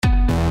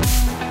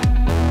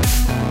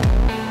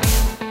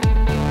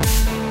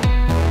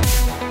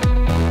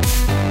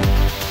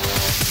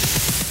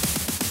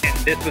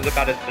this was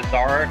about as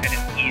bizarre and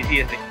as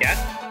easy as it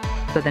gets.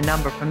 So the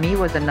number for me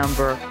was a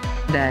number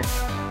that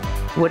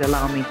would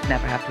allow me to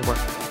never have to work.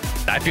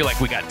 I feel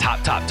like we got top.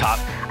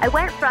 I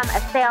went from a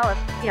sale of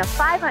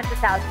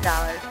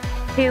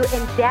 $500,000 to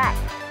in debt.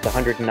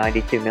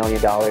 $192 million.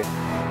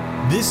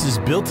 This is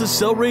Built to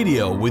Sell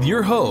Radio with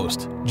your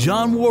host,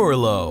 John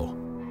Warrillow.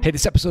 Hey,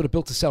 this episode of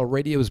Built to Sell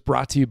Radio is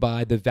brought to you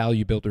by the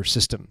Value Builder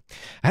System.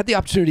 I had the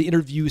opportunity to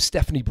interview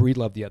Stephanie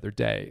Breedlove the other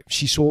day.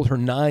 She sold her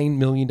 $9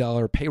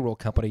 million payroll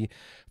company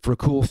for a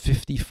cool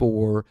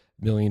 $54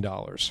 million.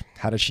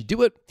 How did she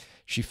do it?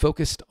 She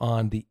focused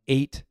on the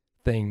 8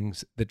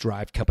 things that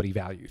drive company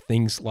value.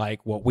 Things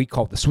like what we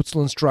call the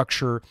Switzerland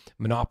structure,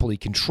 monopoly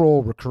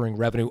control, recurring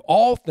revenue,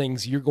 all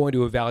things you're going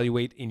to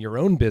evaluate in your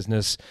own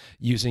business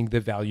using the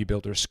Value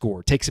Builder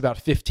score. It takes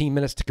about 15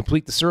 minutes to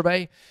complete the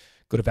survey.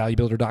 Go to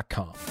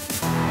valuebuilder.com.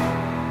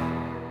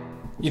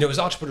 You know, as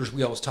entrepreneurs,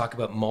 we always talk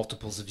about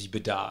multiples of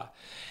EBITDA.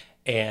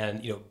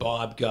 And, you know,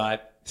 Bob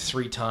got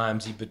 3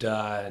 times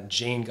EBITDA and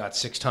Jane got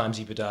 6 times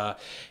EBITDA.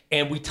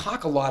 And we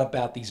talk a lot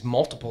about these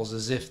multiples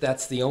as if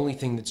that's the only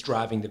thing that's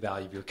driving the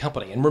value of your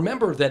company. And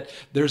remember that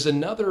there's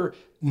another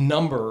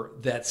number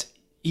that's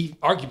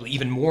arguably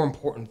even more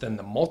important than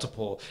the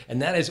multiple,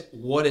 and that is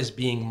what is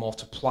being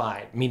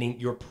multiplied, meaning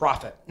your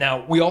profit.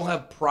 Now, we all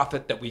have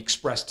profit that we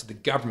express to the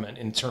government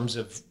in terms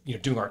of, you know,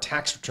 doing our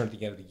tax return at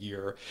the end of the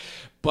year,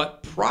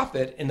 but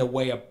profit in the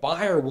way a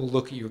buyer will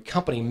look at your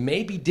company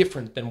may be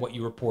different than what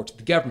you report to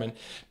the government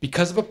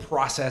because of a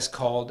process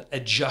called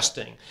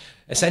adjusting.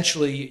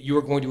 Essentially, you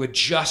are going to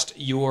adjust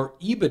your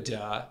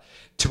EBITDA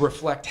to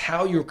reflect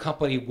how your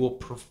company will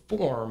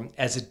perform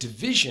as a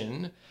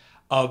division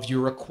of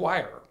your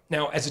acquirer.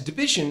 Now, as a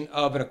division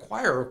of an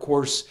acquirer, of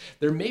course,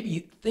 there may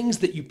be things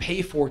that you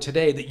pay for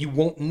today that you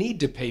won't need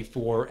to pay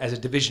for as a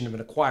division of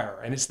an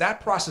acquirer. And it's that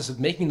process of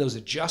making those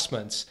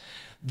adjustments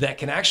that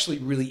can actually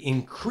really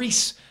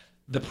increase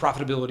the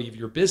profitability of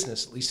your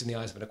business, at least in the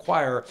eyes of an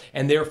acquirer,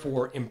 and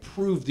therefore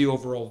improve the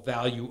overall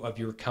value of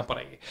your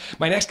company.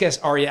 My next guest,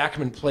 Ari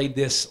Ackerman, played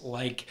this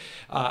to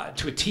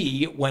a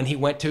T when he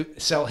went to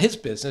sell his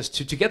business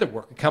to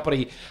TogetherWork, a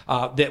company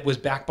that was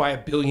backed by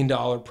 $1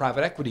 billion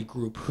private equity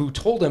group who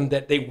told him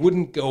that they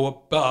wouldn't go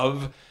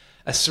above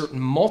a certain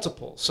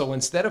multiple. So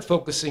instead of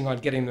focusing on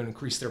getting them to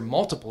increase their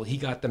multiple, he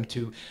got them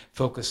to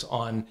focus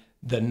on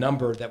the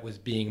number that was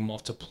being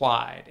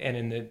multiplied, and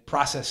in the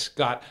process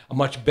got a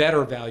much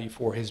better value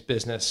for his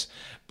business,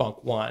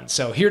 Bunk One.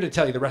 So here to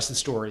tell you the rest of the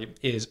story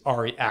is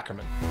Ari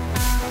Ackerman.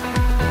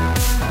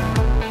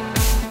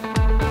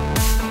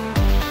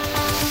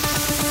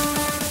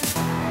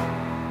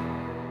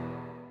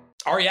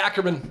 Ari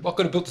Ackerman,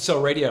 welcome to Built to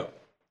Sell Radio.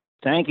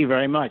 Thank you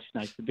very much.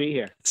 Nice to be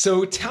here.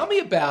 So tell me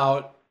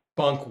about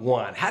Bunk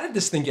One. How did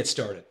this thing get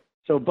started?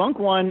 So Bunk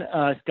One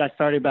got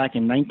started back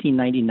in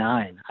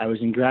 1999. I was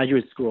in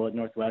graduate school at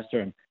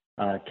Northwestern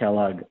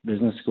Kellogg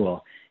Business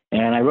School,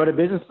 and I wrote a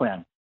business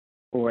plan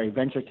for a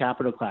venture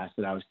capital class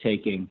that I was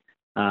taking.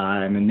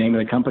 And the name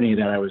of the company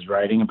that I was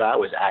writing about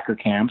was Acker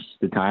Camps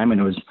at the time,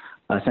 and it was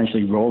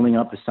essentially rolling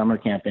up the summer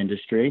camp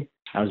industry.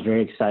 I was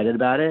very excited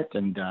about it,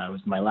 and it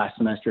was my last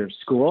semester of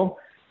school.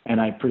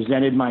 And I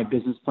presented my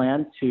business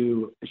plan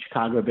to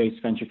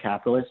Chicago-based venture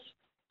capitalists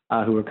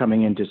who were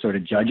coming in to sort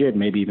of judge it,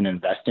 maybe even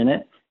invest in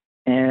it.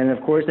 And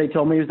of course, they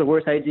told me it was the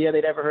worst idea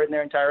they'd ever heard in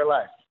their entire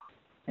life.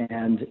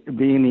 And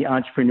being the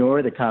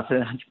entrepreneur, the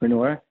confident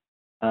entrepreneur,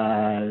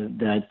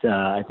 that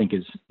I think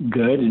is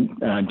good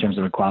in terms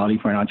of equality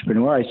for an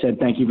entrepreneur, I said,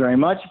 thank you very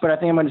much, but I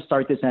think I'm going to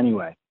start this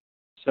anyway.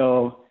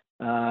 So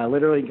I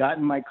literally got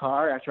in my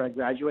car after I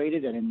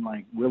graduated and in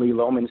like Willy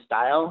Loman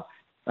style,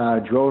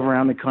 drove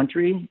around the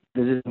country,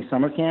 visiting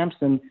summer camps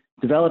and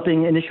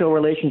developing initial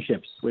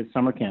relationships with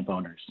summer camp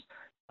owners,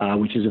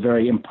 which is a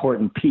very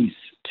important piece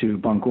to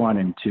Bunk One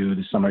and to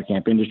the summer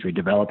camp industry,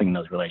 developing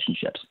those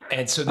relationships.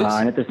 And so this,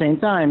 and at the same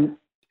time,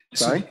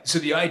 sorry? So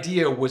the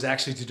idea was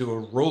actually to do a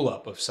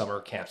roll-up of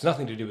summer camps,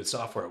 nothing to do with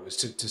software. It was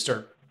to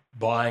start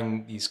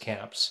buying these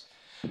camps.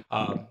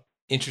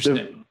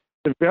 Interesting.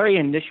 The very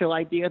initial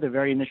idea, the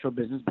very initial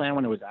business plan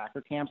when it was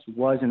Acker Camps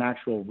was an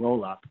actual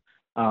roll-up,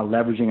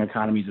 leveraging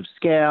economies of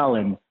scale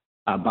and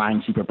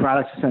buying cheaper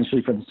products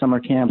essentially for the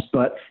summer camps.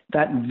 But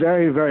that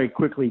very, very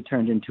quickly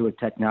turned into a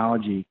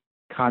technology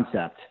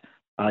concept.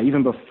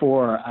 Even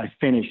before I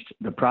finished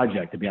the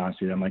project, to be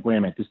honest with you, I'm like, wait a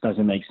minute, this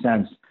doesn't make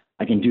sense.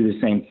 I can do the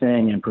same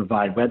thing and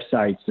provide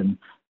websites and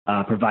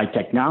provide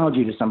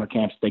technology to summer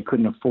camps they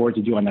couldn't afford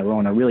to do on their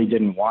own or really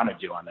didn't want to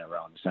do on their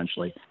own,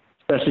 essentially.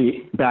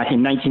 Especially back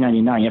in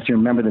 1999, you have to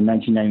remember the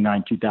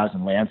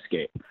 1999-2000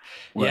 landscape,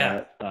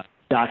 where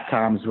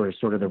 .coms were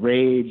sort of the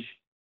rage,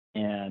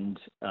 and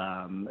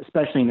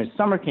especially in the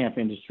summer camp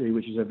industry,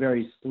 which is a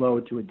very slow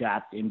to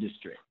adapt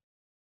industry.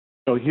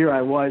 So here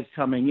I was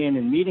coming in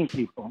and meeting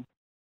people.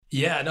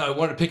 Yeah, no, I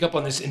wanted to pick up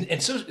on this,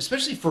 and so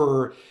especially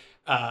for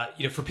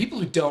for people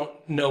who don't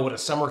know what a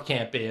summer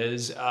camp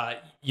is,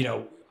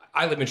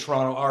 I live in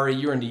Toronto, Ari,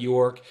 you're in New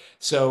York.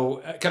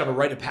 So kind of a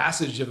rite of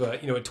passage of a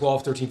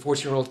 12, 13,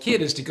 14-year-old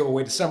kid is to go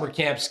away to summer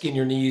camp, skin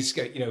your knees,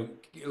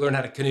 learn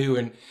how to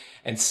canoe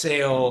and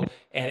sail.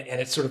 And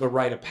it's sort of a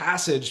rite of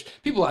passage.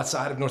 People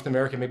outside of North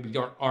America maybe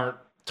aren't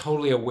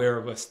totally aware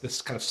of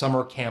this kind of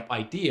summer camp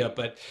idea.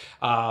 But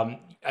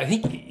I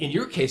think in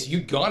your case,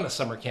 you'd gone to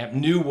summer camp,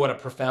 knew what a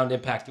profound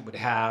impact it would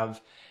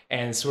have,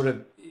 and sort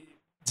of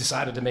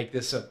decided to make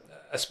this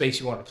a space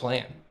you want to play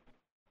in.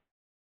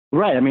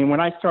 Right. I mean, when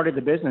I started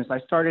the business, I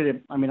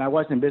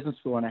was in business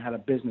school and I had a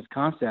business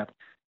concept,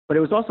 but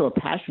it was also a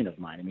passion of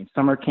mine. I mean,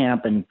 summer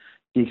camp and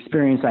the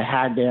experience I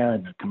had there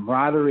and the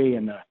camaraderie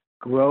and the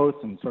growth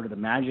and sort of the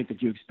magic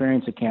that you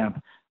experience at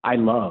camp, I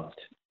loved.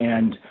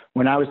 And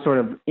when I was sort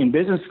of in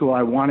business school,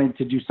 I wanted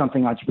to do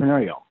something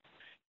entrepreneurial.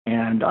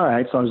 And all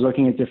right, so I was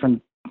looking at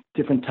different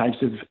types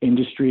of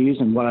industries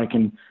and what I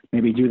can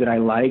maybe do that I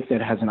like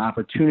that has an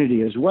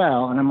opportunity as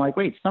well. And I'm like,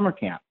 wait, summer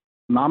camp.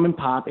 Mom and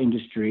pop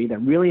industry that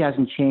really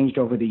hasn't changed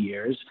over the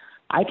years.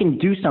 I can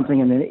do something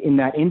in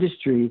that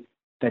industry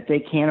that they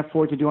can't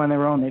afford to do on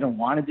their own. They don't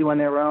want to do on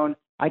their own.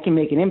 I can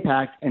make an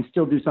impact and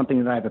still do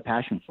something that I have a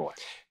passion for.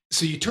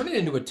 So you turn it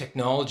into a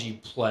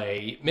technology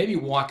play. Maybe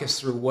walk us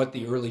through what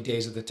the early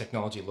days of the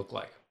technology looked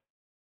like.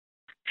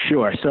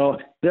 Sure. So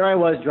there I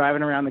was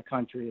driving around the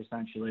country,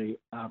 essentially,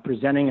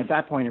 presenting. At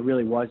that point, it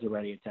really was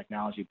already a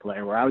technology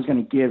play where I was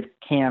going to give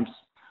camps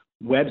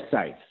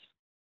websites,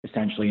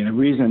 essentially. And the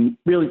reason,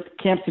 really,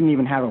 camps didn't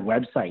even have a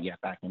website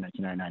yet back in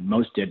 1999.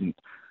 Most didn't,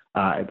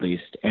 at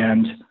least.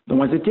 And the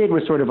ones that did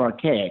were sort of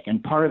archaic.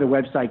 And part of the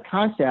website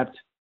concept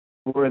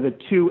were the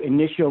two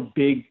initial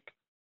big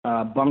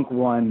Bunk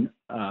One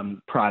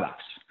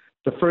products.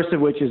 The first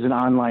of which is an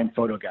online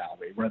photo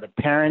gallery where the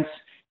parents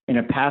in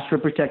a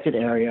password-protected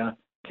area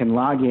can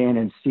log in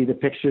and see the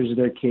pictures of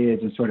their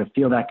kids and sort of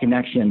feel that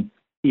connection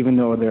even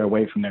though they're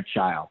away from their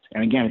child.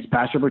 And again, it's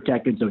password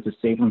protected, so it's a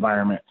safe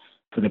environment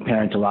for the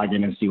parent to log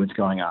in and see what's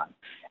going on.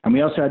 And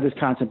we also had this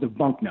concept of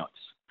bunk notes,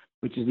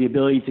 which is the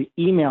ability to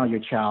email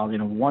your child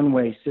in a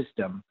one-way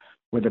system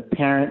where the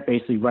parent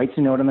basically writes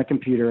a note on the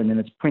computer and then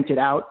it's printed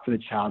out for the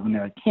child when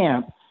they're at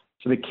camp.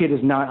 So the kid is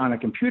not on a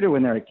computer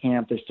when they're at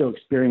camp. They're still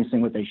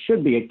experiencing what they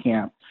should be at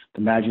camp,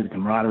 the magic, the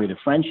camaraderie, the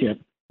friendship,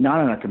 not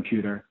on a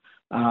computer,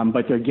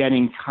 but they're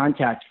getting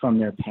contact from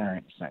their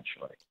parent,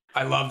 essentially.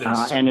 I love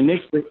this. And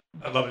initially,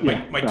 I love it.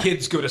 Yeah, my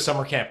kids go to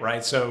summer camp,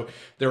 right? So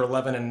they're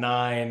 11 and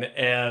 9.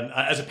 And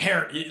as a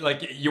parent,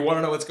 you want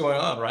to know what's going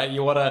on, right?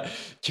 You want to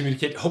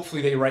communicate.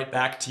 Hopefully they write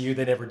back to you.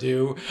 They never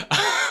do.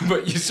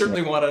 But you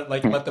certainly want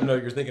to let them know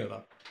you're thinking of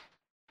them.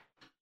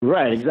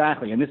 Right,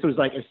 exactly. And this was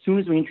as soon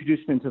as we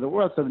introduced it into the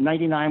world. So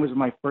 99 was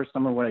my first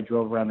summer when I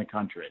drove around the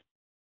country.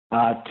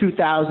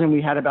 2000,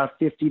 we had about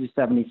 50 to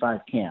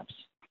 75 camps.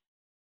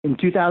 In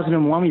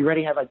 2001, we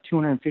already had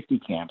 250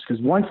 camps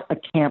because once a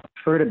camp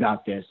heard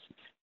about this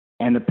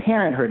and the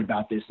parent heard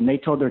about this and they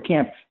told their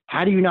camp,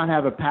 how do you not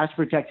have a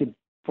pass-protected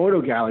photo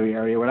gallery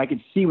area where I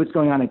could see what's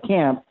going on at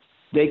camp?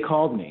 They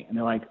called me and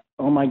they're like,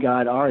 oh my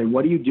God, Ari,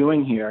 what are you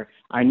doing here?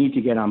 I need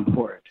to get on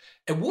board.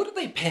 And what are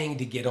they paying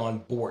to get on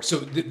board? So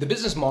the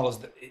business model is,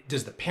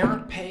 does the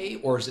parent pay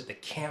or is it the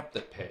camp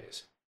that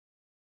pays?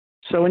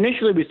 So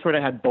initially we sort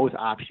of had both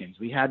options.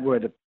 We had where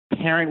the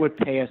parent would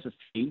pay us a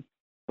fee,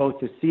 both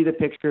to see the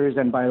pictures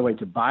and, by the way,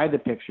 to buy the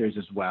pictures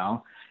as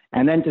well.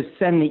 And then to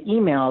send the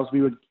emails,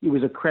 it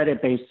was a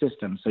credit-based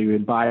system. So you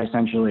would buy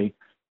essentially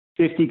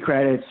 50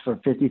 credits for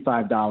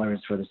 $55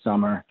 for the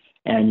summer,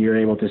 and you're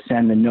able to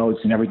send the notes.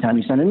 And every time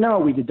you send a note,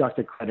 we deduct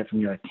a credit from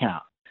your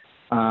account.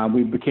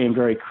 We became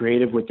very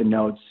creative with the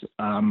notes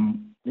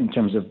in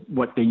terms of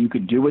what you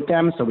could do with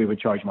them. So we would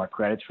charge more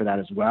credits for that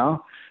as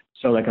well.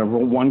 So a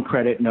 1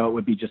 credit note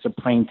would be just a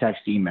plain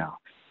text email.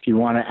 If you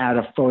want to add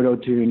a photo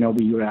to your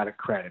note, you would add a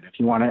credit. If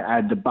you want to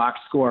add the box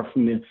score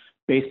from the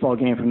baseball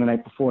game from the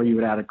night before, you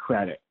would add a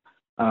credit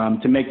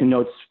to make the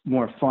notes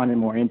more fun and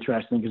more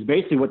interesting. Because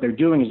basically what they're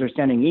doing is they're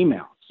sending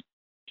emails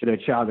to their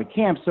child at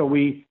camp. So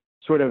we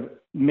sort of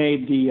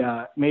made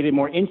it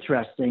more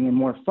interesting and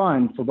more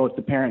fun for both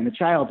the parent and the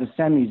child to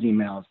send these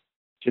emails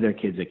to their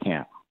kids at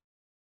camp.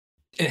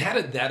 And how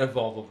did that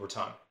evolve over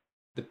time,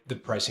 the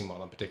pricing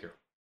model in particular?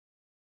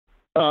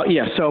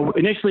 Yeah. So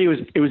initially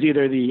it was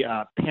either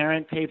the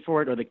parent paid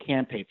for it or the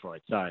camp paid for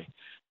it. Sorry.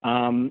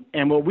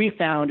 And what we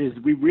found is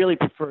we really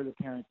prefer the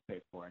parents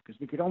pay for it because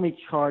we could only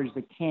charge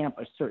the camp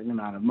a certain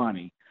amount of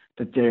money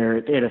that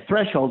they had a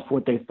threshold for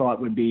what they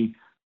thought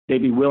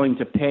they'd be willing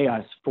to pay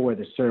us for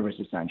the service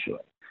essentially.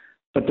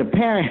 But the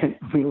parent,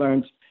 we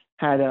learned,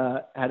 had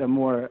a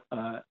more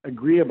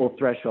agreeable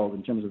threshold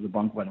in terms of the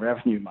Bunk One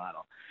revenue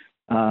model.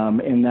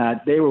 In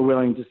that they were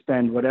willing to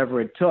spend whatever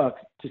it took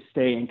to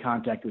stay in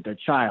contact with their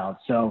child.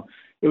 So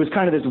it was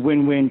kind of this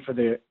win-win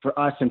for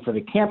us and for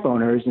the camp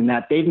owners in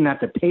that they didn't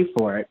have to pay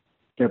for it.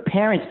 Their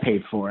parents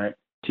paid for it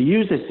to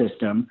use the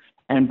system.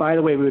 And by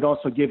the way, we would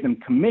also give them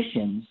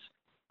commissions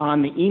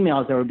on the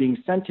emails that were being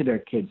sent to their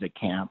kids at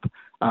camp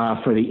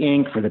for the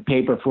ink, for the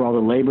paper, for all the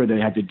labor they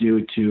had to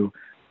do to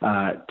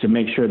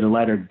make sure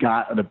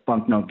the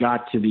bunk note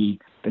got to the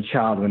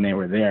child when they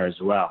were there as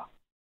well.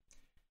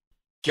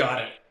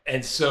 Got it.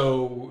 And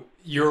so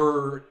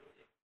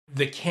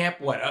the camp,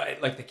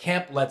 like the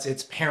camp lets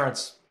its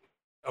parents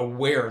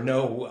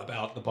know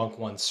about the Bunk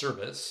One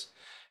service,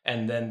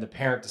 and then the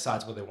parent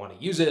decides whether they want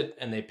to use it,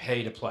 and they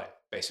pay to play,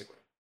 basically.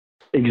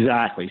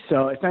 Exactly.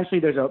 So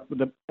essentially,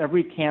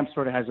 every camp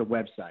sort of has a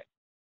website.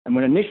 And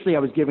when initially I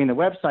was giving the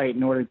website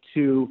in order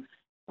to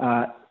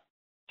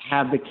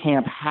have the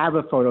camp have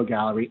a photo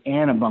gallery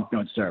and a bunk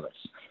note service.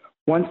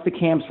 Once the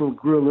camps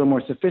grew a little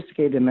more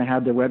sophisticated and they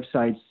had their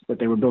websites that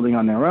they were building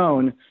on their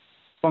own,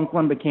 Bunk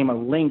One became a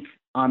link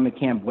on the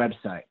camp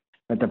website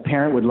that the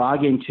parent would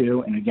log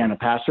into, and again, a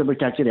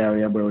password-protected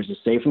area where it was a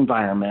safe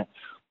environment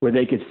where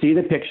they could see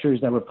the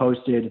pictures that were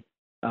posted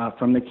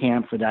from the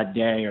camp for that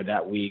day or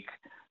that week,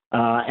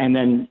 and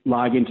then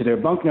log into their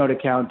bunk note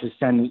account to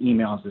send the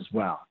emails as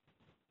well.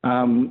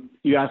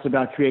 You asked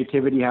about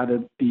creativity, how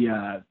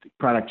the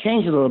product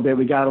changed a little bit.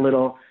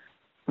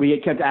 We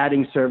kept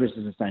adding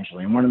services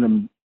essentially. And one of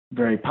the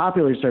very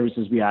popular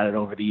services we added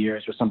over the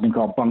years was something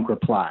called Bunk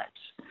Replies,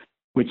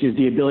 which is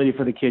the ability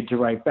for the kid to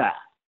write back.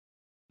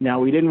 Now,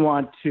 we didn't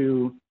want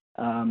to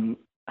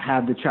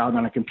have the child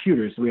on a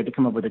computer, so we had to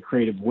come up with a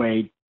creative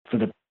way for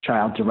the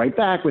child to write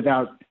back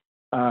without,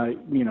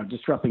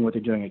 disrupting what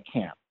they're doing at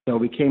camp. So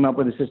we came up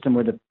with a system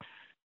where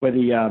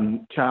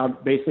the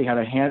child basically had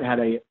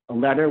a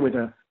letter with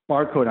a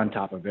barcode on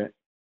top of it.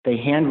 They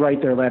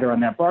handwrite their letter on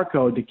that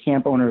barcode. The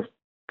camp owner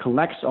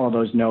collects all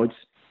those notes,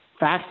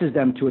 faxes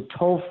them to a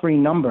toll-free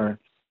number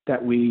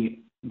that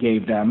we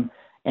gave them.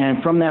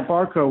 And from that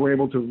barcode, we're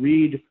able to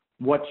read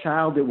what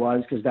child it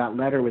was, because that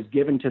letter was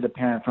given to the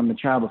parent from the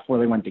child before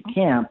they went to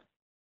camp,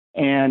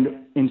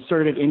 and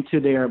insert it into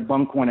their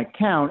Bunk One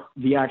account,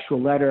 the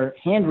actual letter,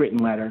 handwritten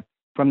letter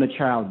from the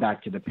child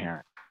back to the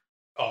parent.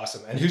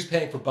 Awesome. And who's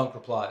paying for Bunk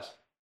Replies?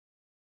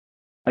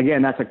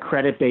 Again, that's a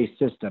credit-based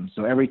system.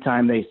 So every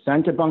time they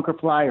sent a Bunk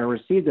Reply or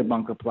received a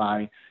Bunk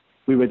Reply,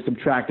 we would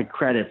subtract a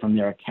credit from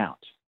their account.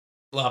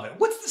 Love it.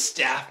 What's the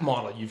staff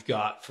model you've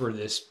got for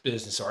this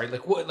business, Ari?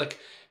 Like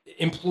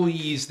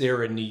employees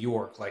there in New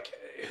York, like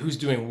who's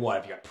doing what?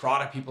 Have you got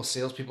product people,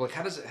 salespeople? Like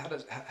how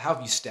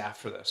have you staffed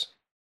for this?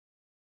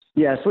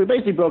 Yeah, so we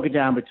basically broke it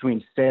down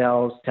between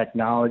sales,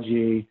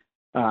 technology,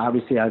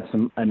 obviously I had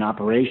an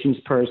operations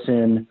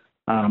person,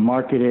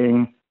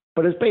 marketing,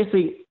 but it's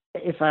basically,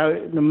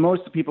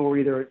 most people were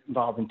either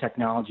involved in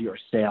technology or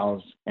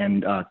sales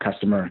and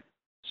customer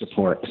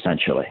support,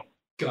 essentially.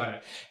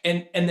 Got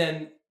it. And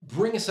then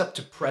bring us up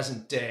to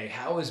present day.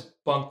 How has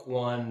Bunk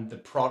One, the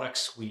product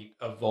suite,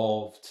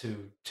 evolved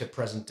to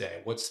present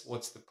day? What's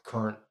the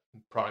current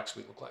product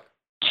suite look like?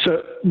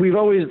 So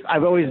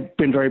I've always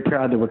been very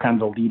proud that we're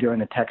kind of the leader in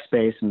the tech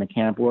space in the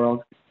camp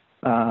world.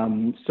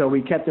 So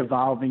we kept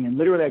evolving, and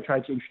literally I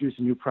tried to introduce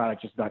a new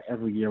product just about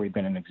every year we've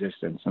been in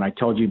existence. And I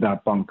told you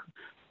about Bunk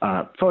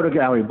Photo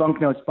Gallery, Bunk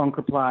Notes, Bunk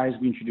Replies.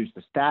 We introduced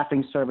the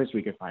staffing service.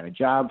 We could find a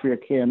job for your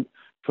camp.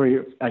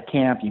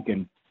 You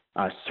can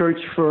search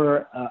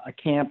for a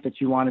camp that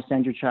you want to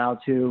send your child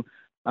to.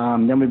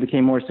 Then we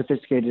became more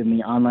sophisticated in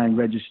the online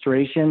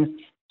registration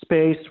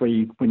space,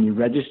 where when you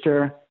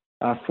register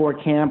for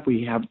camp,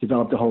 we have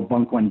developed a whole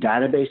Bunk One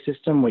database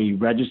system where you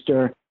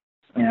register,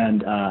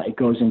 and it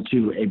goes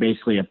into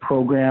basically a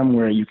program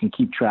where you can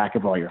keep track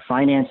of all your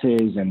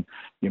finances and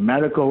your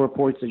medical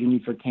reports that you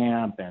need for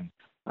camp, and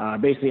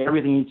basically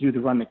everything you need to do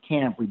to run the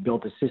camp. We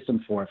built a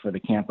system for the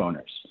camp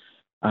owners.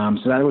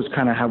 So that was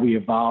kind of how we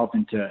evolved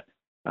into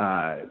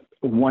a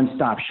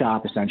one-stop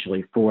shop,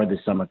 essentially, for the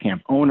summer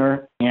camp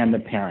owner and the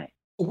parent.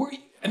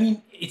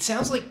 It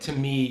sounds like to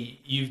me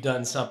you've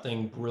done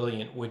something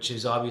brilliant, which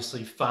is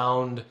obviously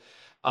found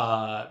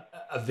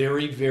a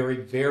very, very,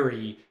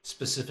 very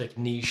specific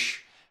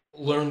niche,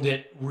 learned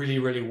it really,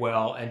 really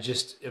well, and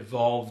just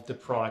evolved the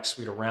product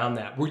suite around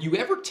that. Were you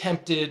ever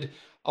tempted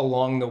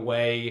along the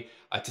way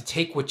to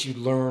take what you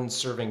learned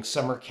serving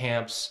summer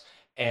camps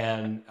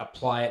and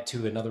apply it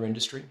to another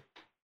industry?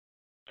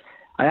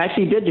 I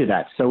actually did do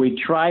that. So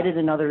we tried it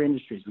in other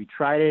industries. We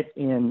tried it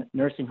in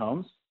nursing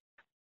homes,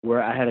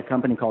 where I had a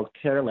company called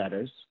Care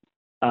Letters,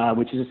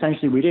 which is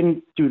essentially, we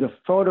didn't do the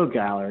photo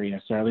gallery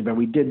necessarily, but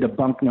we did the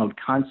bunk note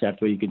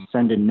concept where you could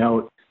send a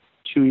note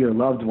to your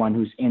loved one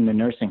who's in the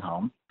nursing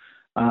home.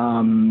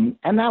 And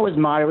that was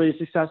moderately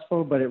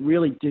successful, but it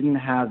really didn't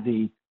have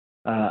the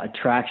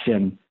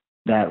attraction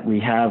that we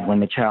have when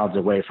the child's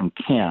away from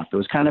camp. It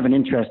was kind of an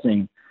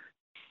interesting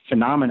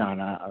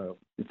phenomenon,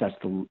 if that's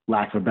the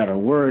lack of a better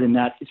word, in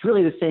that it's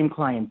really the same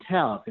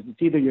clientele, because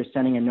it's either you're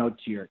sending a note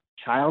to your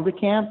child at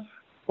camp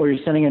or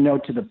you're sending a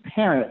note to the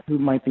parent who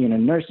might be in a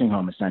nursing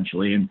home,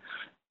 essentially. And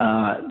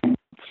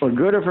for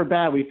good or for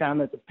bad, we found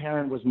that the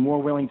parent was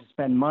more willing to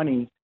spend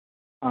money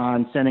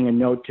on sending a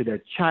note to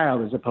their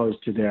child as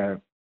opposed to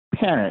their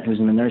parent who's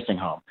in the nursing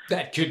home.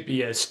 That could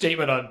be a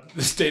statement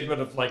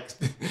of like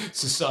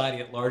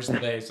society at large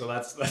today. So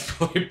that's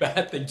probably a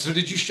bad thing. So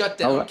did you shut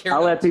down?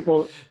 I'll let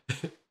people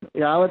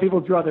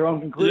draw their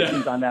own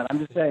conclusions on that. I'm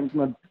just saying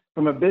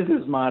from a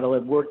business model,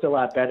 it worked a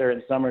lot better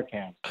in summer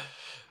camp.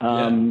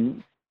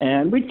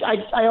 And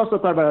I also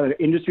thought about other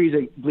industries,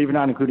 believe it or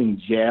not,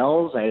 including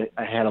jails. I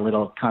had a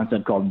little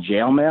concept called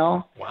jail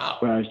mail, Wow.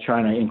 where I was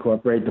trying to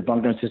incorporate the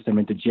bunk note system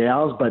into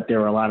jails, but there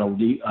were a lot of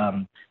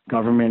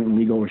government and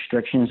legal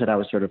restrictions that I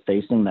was sort of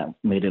facing that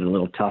made it a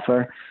little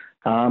tougher.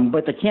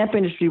 But the camp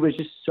industry was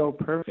just so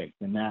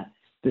perfect in that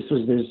this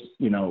was this,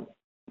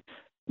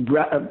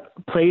 a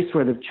place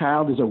where the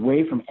child is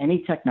away from any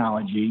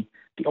technology.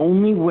 The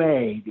only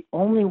way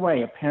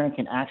a parent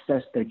can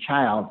access their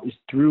child is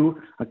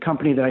through a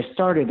company that I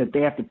started that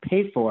they have to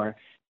pay for,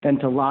 then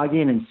to log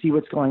in and see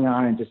what's going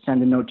on and to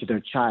send a note to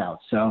their child.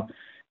 So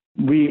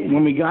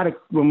when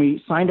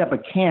we signed up a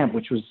camp,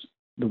 which was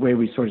the way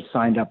we sort of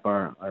signed up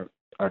our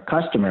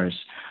customers,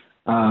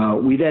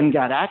 we then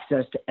got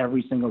access to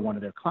every single one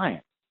of their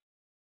clients.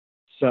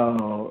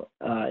 So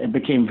it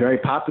became very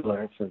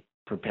popular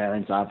for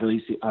parents,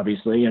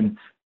 obviously, and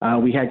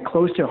we had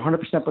close to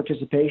 100%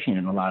 participation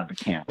in a lot of the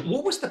camps.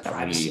 What was the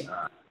privacy?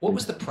 What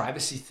was the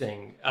privacy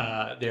thing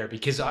there?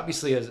 Because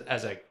obviously,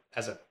 as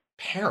a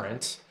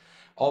parent,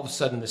 all of a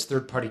sudden, this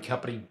third-party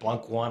company,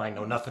 Bunk One, I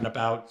know nothing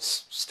about,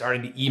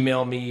 starting to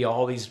email me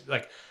all these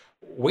like.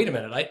 Wait a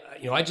minute!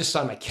 I just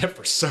signed my kid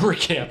for summer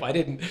camp. I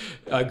didn't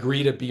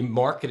agree to be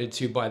marketed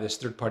to by this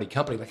third-party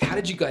company. Like, how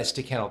did you guys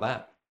handle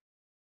that?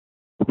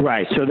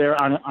 Right. So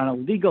there, on a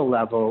legal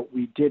level,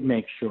 we did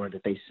make sure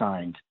that they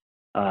signed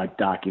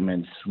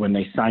documents when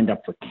they signed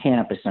up for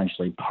camp.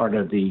 Essentially, part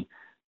of the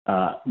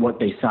what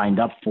they signed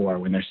up for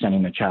when they're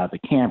sending their child to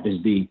camp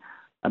is the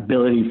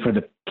ability for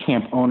the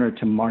camp owner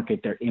to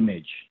market their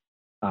image,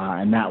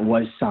 and that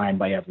was signed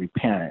by every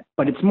parent.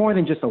 But it's more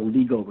than just a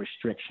legal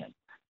restriction.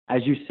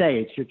 As you say,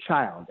 it's your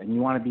child, and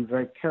you want to be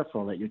very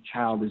careful that your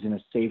child is in a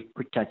safe,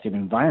 protected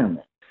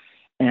environment.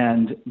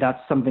 And that's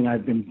something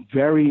I've been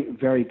very,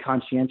 very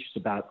conscientious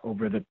about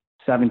over the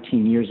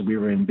 17 years we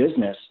were in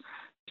business,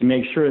 to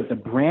make sure that the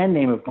brand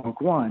name of Bunk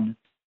One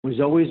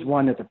was always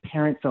one that the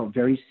parent felt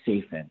very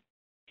safe in.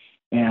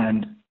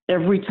 And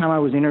every time I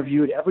was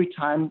interviewed, every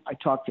time I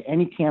talked to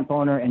any camp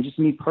owner, and just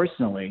me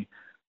personally,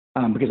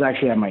 because I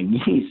actually had my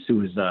niece who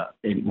was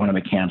in one of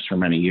the camps for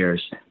many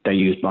years that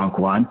used Bunk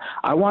One,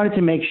 I wanted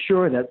to make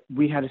sure that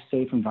we had a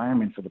safe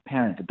environment for the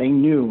parent, that they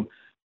knew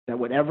that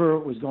whatever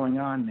was going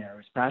on there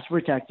was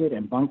password protected,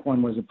 and Bunk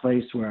One was a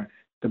place where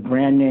the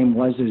brand name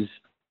was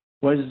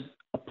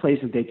a place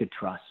that they could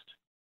trust.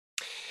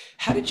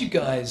 How did you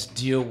guys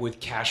deal with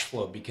cash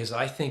flow? Because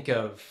I think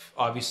of,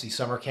 obviously,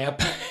 summer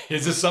camp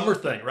is a summer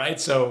thing, right?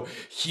 So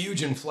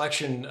huge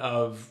inflection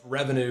of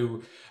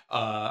revenue,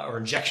 or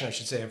injection, I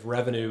should say, of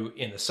revenue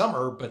in the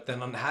summer. But then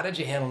how did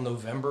you handle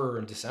November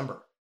and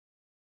December?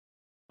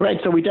 Right.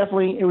 So it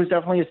was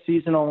definitely a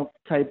seasonal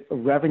type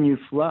of revenue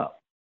flow.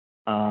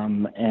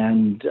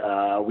 And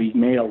we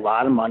made a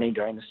lot of money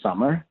during the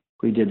summer.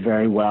 We did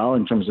very well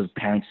in terms of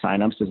parent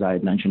signups, as I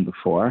had mentioned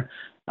before.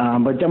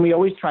 But then we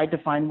always tried to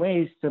find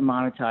ways to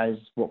monetize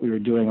what we were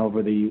doing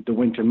over the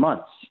winter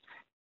months.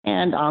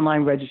 And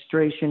online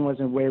registration was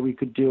a way we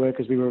could do it,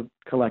 because we were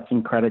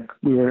collecting credit.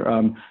 We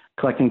were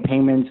collecting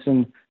payments,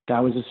 and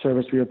that was a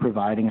service we were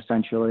providing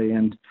essentially.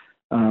 And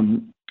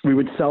we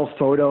would sell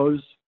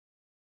photos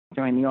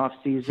during the off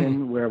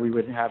season, where we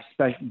would have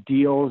special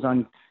deals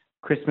on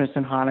Christmas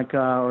and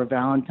Hanukkah or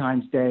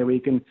Valentine's Day, where you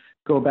can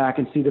go back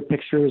and see the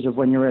pictures of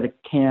when you're at a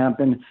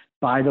camp and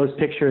buy those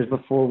pictures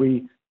before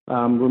we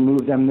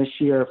remove them this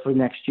year for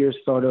next year's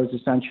photos,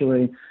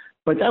 essentially.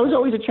 But that was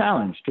always a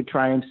challenge, to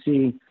try and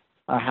see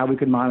how we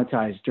could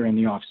monetize during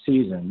the off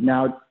season.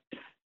 Now,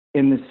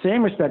 in the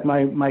same respect,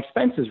 my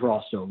expenses were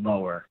also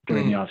lower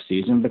during the off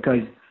season,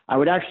 because I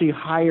would actually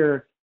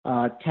hire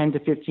 10 to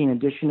 15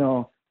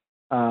 additional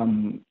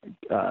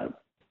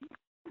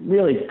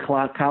really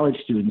college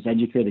students,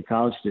 educated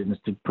college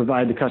students, to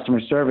provide the customer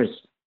service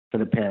for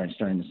the parents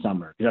during the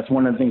summer. That's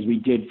one of the things we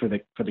did for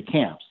the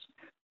camps.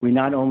 We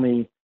not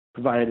only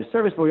provided a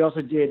service, but we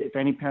also did, if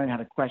any parent had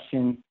a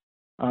question,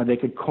 they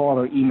could call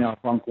or email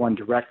Bunk One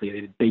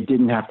directly. They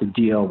didn't have to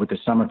deal with the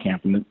summer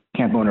camp, and the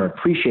camp owner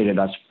appreciated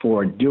us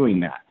for doing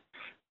that.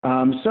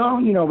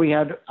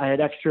 I had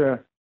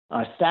extra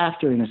staff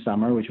during the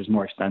summer, which was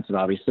more expensive,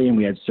 obviously, and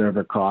we had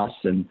server costs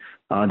and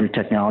other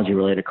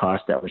technology-related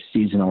costs that were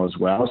seasonal as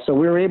well. So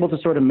we were able to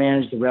sort of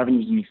manage the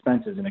revenues and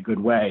expenses in a good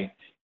way,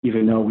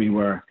 even though we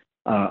were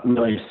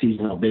really a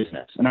seasonal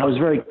business. And I was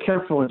very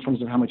careful in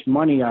terms of how much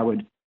money I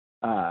would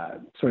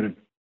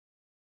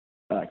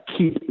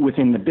keep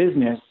within the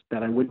business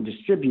that I wouldn't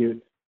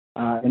distribute,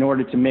 in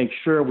order to make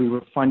sure we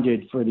were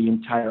funded for the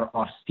entire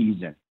off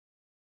season.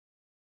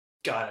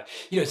 Got it.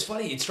 It's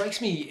funny. It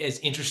strikes me as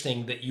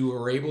interesting that you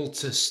were able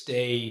to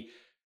stay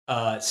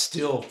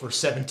still for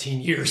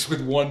 17 years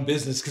with one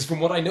business. Because from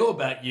what I know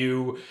about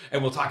you,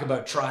 and we'll talk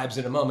about Tribes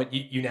in a moment,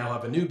 you now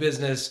have a new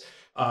business.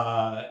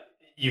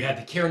 You had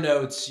the Care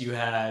Notes. You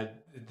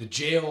had the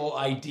jail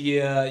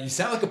idea. You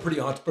sound like a pretty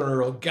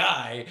entrepreneurial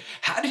guy.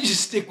 How did you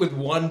stick with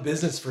one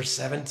business for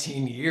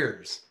 17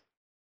 years?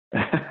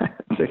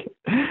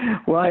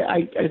 Well,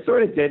 I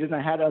sort of did, and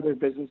I had other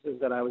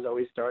businesses that I was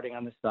always starting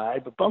on the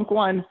side. But Bunk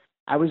One,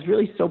 I was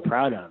really so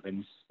proud of,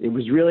 and it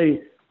was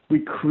really we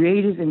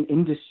created an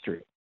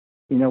industry.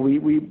 You know, we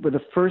were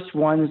the first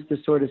ones to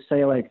sort of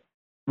say, like,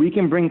 we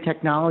can bring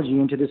technology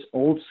into this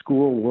old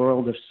school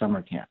world of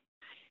summer camp.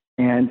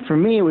 And for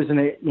me, it was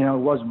it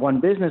was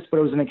one business, but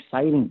it was an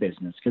exciting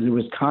business because it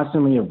was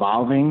constantly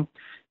evolving.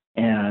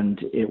 And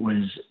it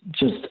was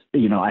just,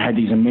 I had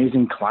these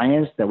amazing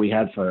clients that we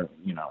had for,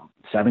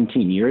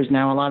 17 years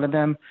now, a lot of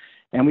them.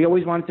 And we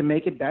always wanted to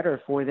make it better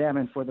for them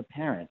and for the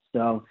parents.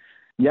 So,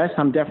 yes,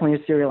 I'm definitely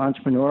a serial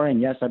entrepreneur. And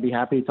yes, I'd be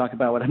happy to talk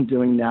about what I'm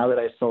doing now that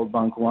I sold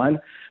Bunk One.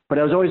 But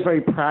I was always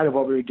very proud of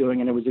what we were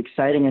doing. And it was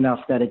exciting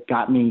enough that it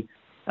got me,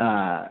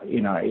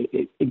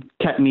 it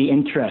kept me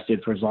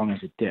interested for as long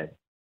as it did.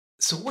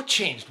 So what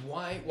changed?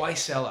 Why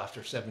sell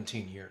after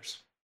 17 years?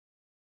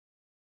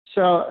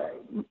 So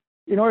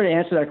in order to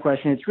answer that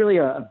question, it's really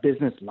a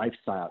business life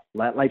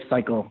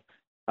cycle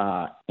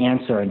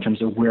answer in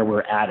terms of where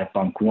we're at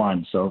Bunk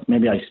One. So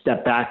maybe I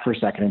step back for a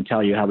second and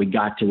tell you how we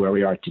got to where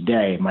we are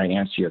today. It might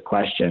answer your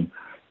question.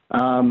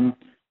 So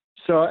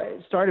I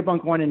started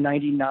Bunk One in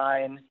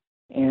 '99,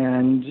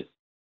 and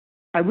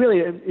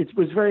it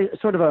was very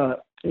sort of a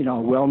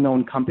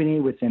well-known company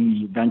within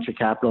the venture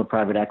capital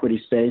private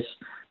equity space.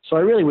 So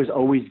I really was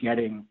always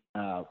getting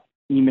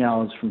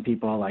emails from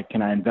people like,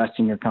 can I invest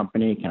in your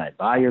company? Can I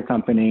buy your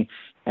company?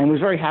 And was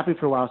very happy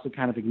for a while, so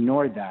kind of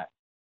ignored that.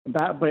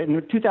 But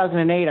in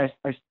 2008,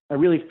 I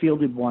really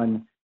fielded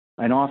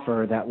an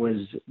offer that was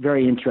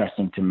very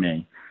interesting to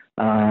me.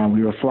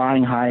 We were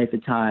flying high at the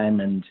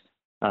time,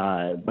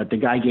 but the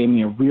guy gave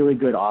me a really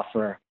good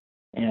offer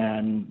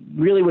and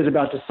really was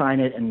about to sign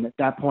it. And at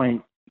that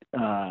point,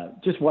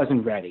 just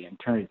wasn't ready and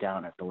turned it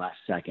down at the last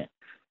second.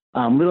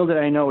 Little did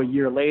I know, a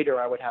year later,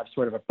 I would have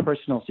sort of a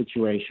personal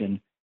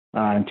situation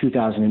in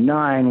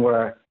 2009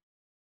 where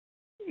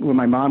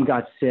my mom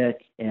got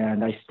sick,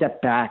 and I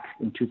stepped back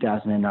in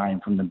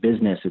 2009 from the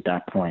business at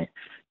that point.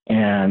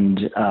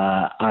 And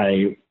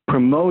I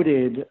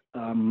promoted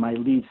my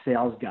lead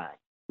sales guy,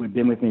 who had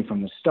been with me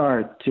from the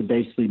start, to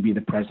basically be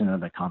the president of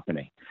the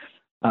company.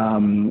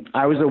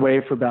 I was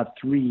away for about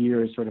 3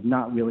 years, sort of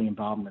not really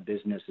involved in the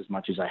business as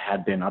much as I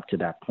had been up to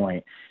that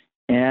point.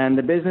 And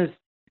the business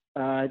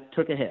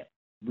took a hit.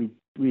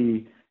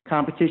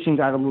 Competition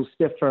got a little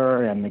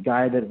stiffer, and the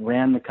guy that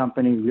ran the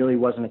company really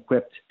wasn't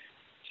equipped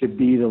to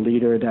be the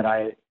leader that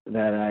I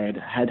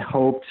had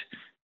hoped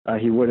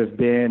he would have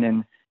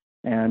been.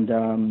 And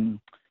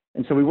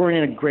so we weren't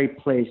in a great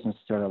place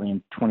necessarily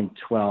in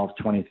 2012,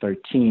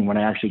 2013. When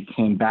I actually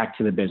came back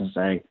to the business,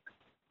 I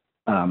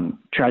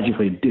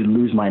tragically did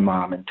lose my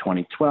mom in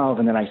 2012,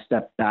 and then I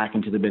stepped back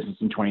into the business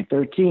in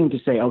 2013 to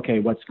say, okay,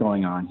 what's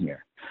going on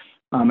here?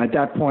 At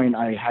that point,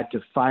 I had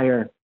to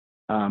fire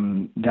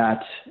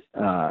that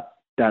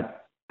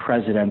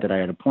president that I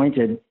had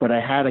appointed, but I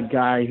had a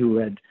guy who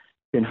had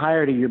been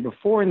hired a year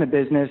before in the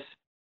business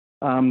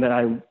that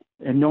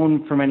I had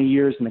known for many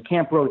years in the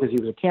camp world because he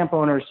was a camp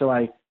owner. So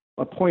I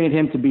appointed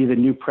him to be the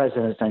new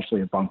president, essentially,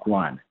 of Bunk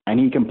One, and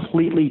he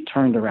completely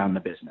turned around the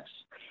business.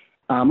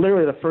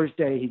 Literally the first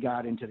day he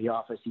got into the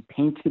office, he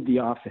painted the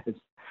office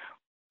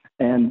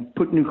and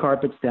put new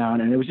carpets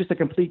down, and it was just a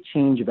complete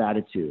change of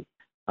attitude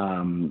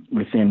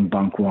within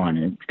Bunk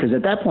One. Because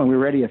at that point, we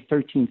were already a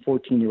 13,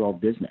 14-year-old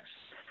business.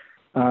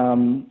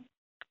 And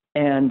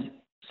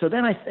so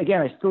then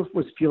I still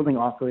was fielding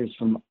offers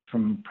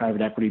from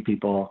private equity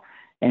people.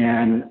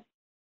 And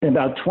in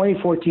about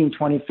 2014,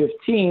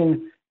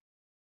 2015,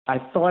 I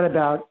thought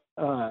about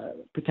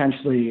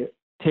potentially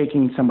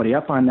taking somebody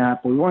up on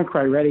that, but we weren't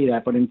quite ready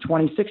yet. But in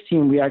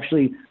 2016, we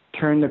actually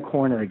turned the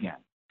corner again.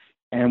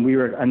 And we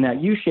were on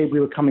that U-shape, we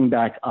were coming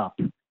back up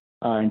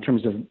in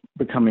terms of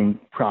becoming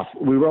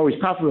profitable. We were always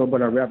profitable,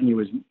 but our revenue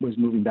was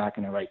moving back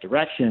in the right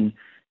direction.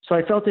 So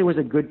I felt it was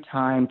a good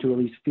time to at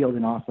least field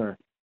an offer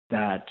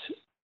that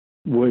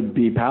would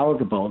be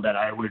palatable, that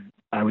I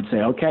would say,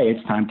 okay,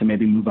 it's time to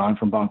maybe move on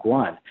from Bunk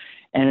One.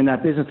 And in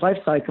that business life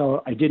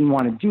cycle, I didn't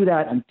want to do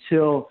that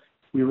until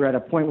we were at a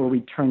point where we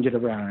turned it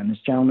around. And this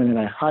gentleman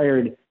that I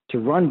hired to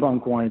run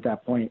Bunk One at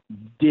that point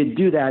did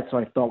do that, so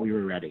I thought we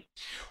were ready.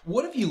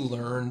 What have you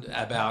learned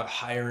about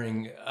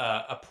hiring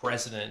a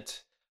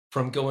president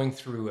from going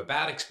through a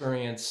bad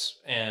experience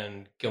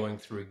and going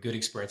through a good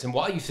experience? And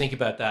while you think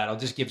about that, I'll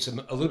just give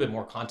a little bit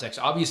more context.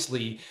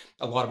 Obviously,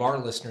 a lot of our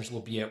listeners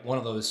will be at one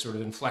of those sort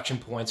of inflection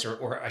points,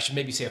 or I should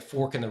maybe say a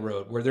fork in the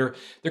road, where they're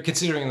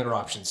considering their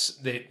options.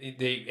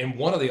 And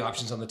one of the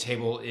options on the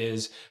table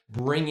is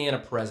bring in a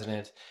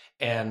president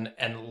and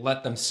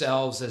let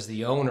themselves, as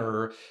the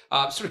owner,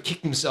 sort of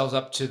kick themselves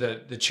up to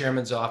the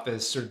chairman's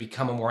office, sort of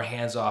become a more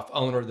hands-off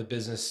owner of the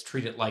business,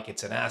 treat it like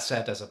it's an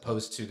asset as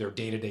opposed to their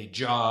day-to-day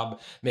job,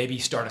 maybe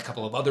start a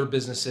couple of other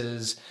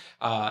businesses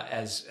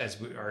as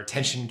our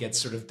attention gets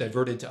sort of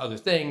diverted to other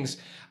things.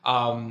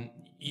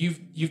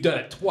 You've done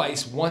it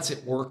twice. Once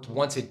it worked,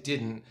 once it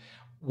didn't.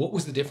 What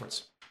was the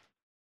difference?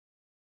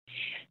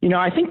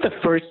 I think the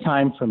first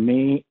time for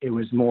me, it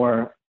was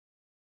more,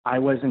 I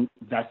wasn't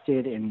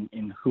vested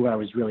in who I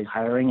was really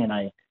hiring, and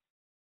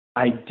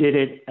I did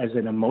it as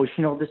an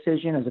emotional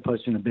decision as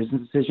opposed to a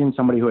business decision.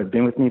 Somebody who had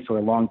been with me for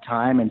a long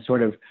time and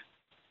sort of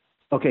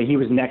okay, he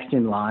was next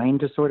in line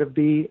to sort of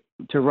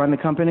to run the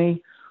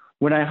company.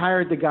 When I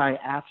hired the guy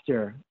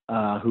after,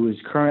 who is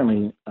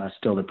currently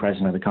still the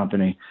president of the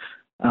company,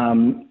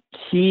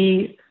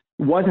 he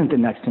wasn't the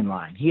next in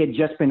line. He had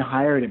just been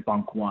hired at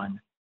Bunk One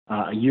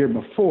a year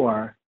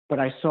before, but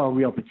I saw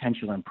real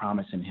potential and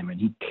promise in him, and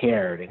he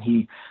cared, and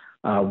he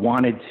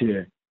wanted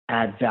to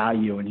add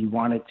value, and he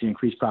wanted to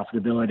increase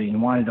profitability,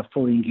 and wanted a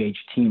fully engaged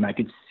team. I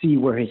could see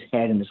where his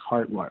head and his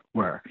heart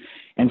were.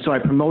 And so I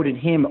promoted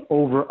him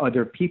over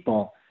other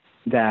people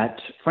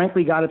that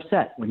frankly got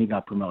upset when he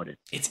got promoted.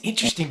 It's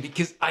interesting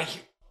because I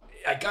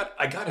got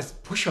to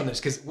push on this,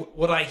 because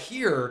what I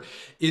hear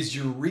is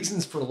your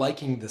reasons for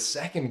liking the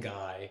second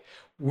guy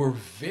were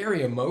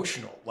very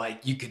emotional.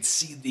 Like, you could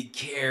see that he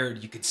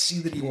cared, you could see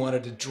that he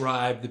wanted to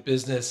drive the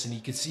business, and you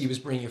could see he was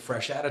bringing a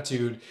fresh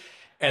attitude.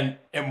 And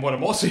what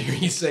I'm also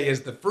hearing you say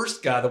is the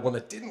first guy, the one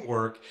that didn't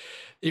work,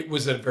 it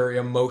was a very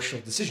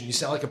emotional decision. You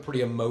sound like a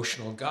pretty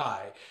emotional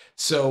guy.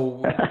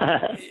 So,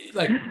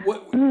 like,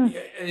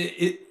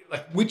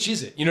 which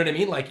is it? You know what I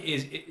mean? Like,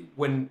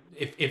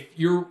 if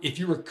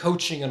you were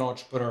coaching an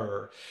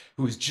entrepreneur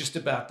who is just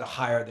about to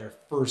hire their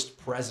first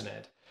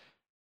president,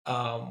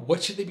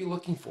 what should they be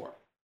looking for?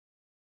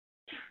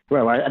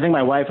 Well, I think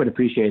my wife would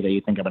appreciate that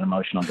you think I'm an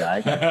emotional guy.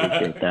 I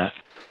appreciate that.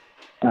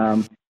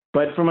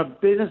 But from a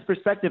business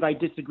perspective, I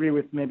disagree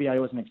with, maybe I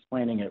wasn't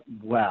explaining it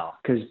well,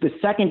 because the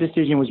second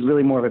decision was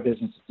really more of a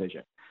business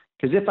decision.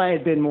 Because if I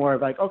had been more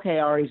of like, okay,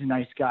 Ari's a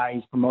nice guy,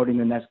 he's promoting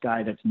the next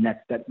guy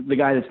the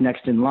guy that's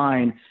next in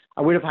line,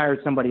 I would have hired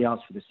somebody else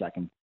for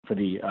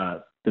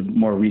the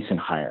more recent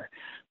hire.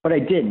 But I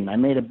didn't. I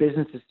made a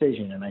business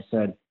decision, and I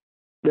said,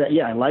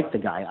 yeah, I like the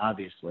guy,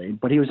 obviously,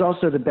 but he was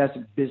also the best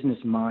business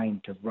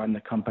mind to run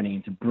the company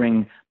and to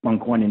bring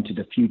Bunk One into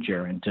the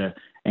future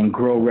and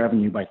grow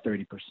revenue by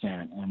 30%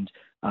 and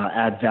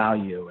add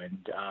value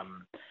and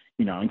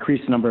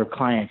increase the number of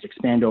clients,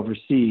 expand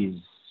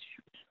overseas,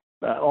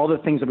 all the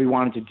things that we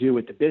wanted to do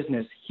with the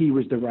business. He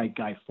was the right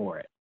guy for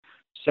it.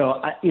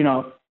 So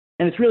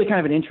and it's really kind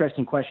of an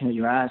interesting question that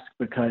you ask,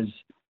 because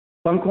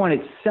Bunk One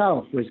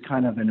itself was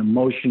kind of an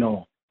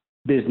emotional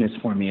business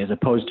for me, as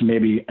opposed to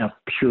maybe a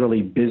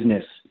purely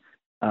business.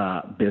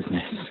 But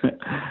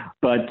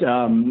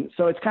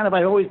so it's kind of,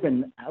 I've always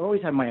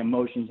had my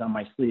emotions on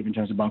my sleeve in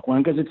terms of Bunk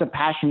One, because it's a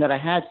passion that I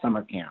had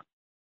summer camp.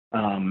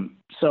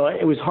 So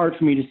it was hard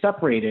for me to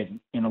separate it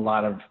in a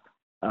lot of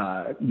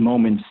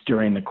moments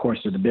during the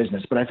course of the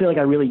business. But I feel like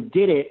I really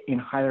did it in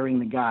hiring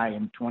the guy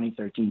in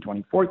 2013,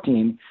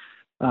 2014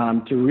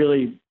 to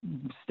really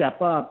step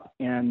up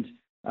and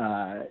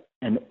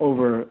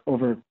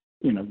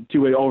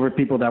do it over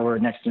people that were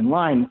next in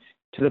line,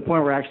 to the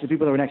point where actually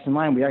people that were next in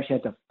line, we actually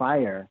had to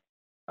fire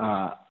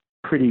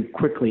pretty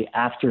quickly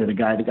after the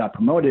guy that got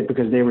promoted,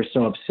 because they were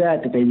so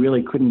upset that they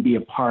really couldn't be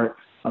a part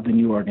of the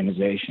new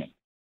organization.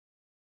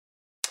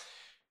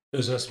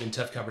 Those must have been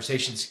tough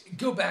conversations.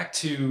 Go back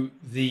to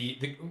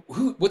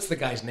what's the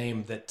guy's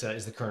name that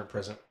is the current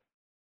president?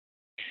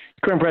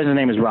 The current president's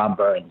name is Rob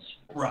Burns.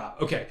 Rob.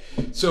 Okay.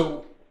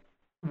 So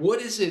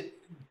what is it,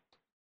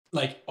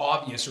 like,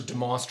 obvious or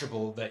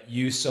demonstrable that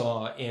you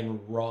saw in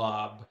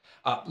Rob?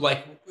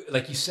 Like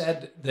you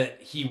said that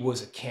he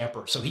was a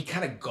camper, so he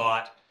kind of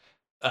got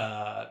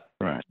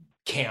right.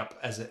 Camp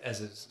as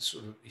a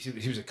sort of,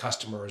 he was a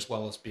customer as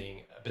well as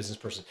being a business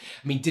person.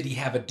 I mean, did he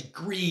have a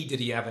degree? Did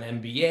he have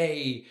an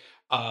MBA?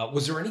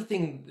 Was there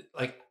anything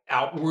like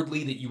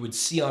outwardly that you would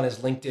see on his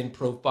LinkedIn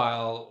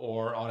profile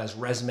or on his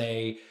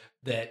resume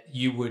that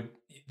you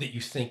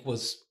think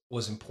was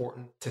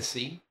important to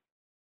see?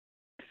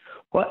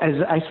 Well, as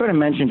I sort of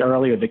mentioned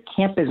earlier, the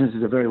camp business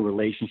is a very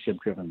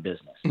relationship-driven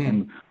business. Mm-hmm.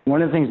 And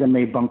one of the things that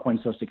made Bunk One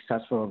so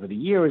successful over the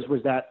years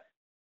was that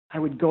I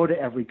would go to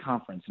every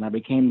conference, and I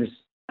became this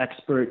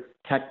expert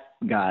tech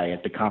guy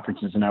at the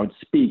conferences, and I would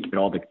speak at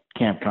all the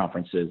camp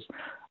conferences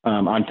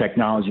on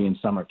technology and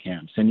summer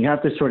camps. And you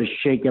have to sort of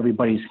shake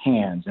everybody's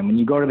hands. And when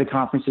you go to the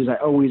conferences, I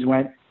always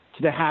went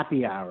to the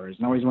happy hours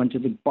and always went to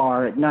the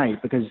bar at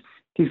night, because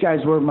these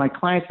guys were my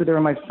clients, but they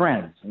were my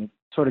friends. And it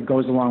sort of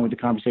goes along with the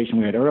conversation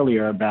we had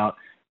earlier about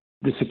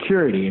the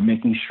security and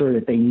making sure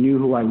that they knew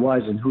who I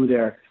was and who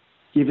they're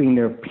giving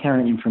their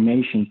parent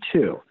information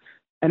to.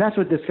 And that's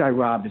what this guy,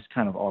 Rob, is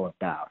kind of all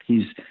about.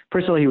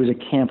 First of all, he was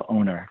a camp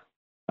owner,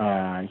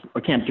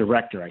 a camp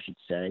director, I should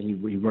say. He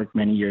worked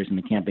many years in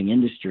the camping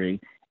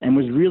industry and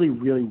was really,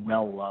 really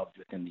well loved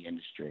within the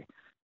industry.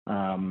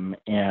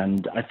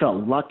 And I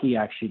felt lucky,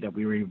 actually, that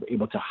we were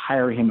able to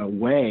hire him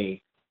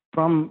away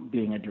from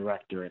being a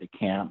director at a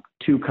camp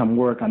to come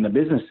work on the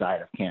business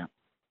side of camp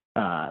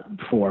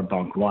for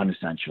Bunk One,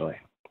 essentially.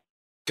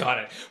 Got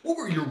it. What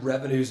were your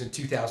revenues in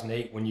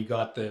 2008 when you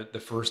got the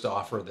first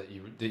offer that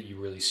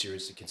you really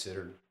seriously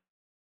considered?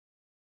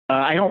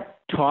 I don't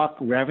talk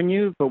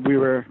revenue, but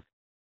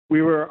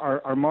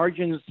our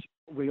margins.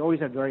 We always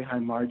had very high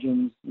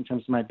margins in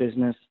terms of my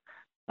business,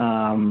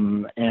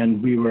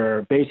 and we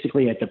were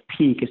basically at the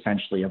peak,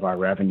 essentially, of our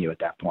revenue at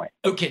that point.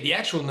 Okay, the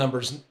actual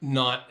numbers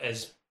not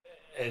as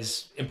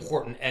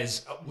important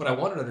as what I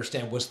wanted to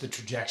understand was the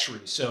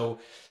trajectory. So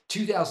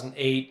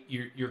 2008,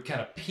 you're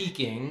kind of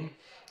peaking.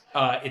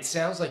 It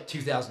sounds like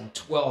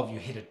 2012, you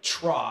hit a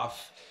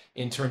trough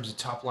in terms of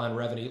top line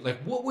revenue. Like,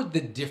 what would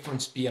the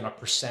difference be on a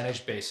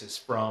percentage basis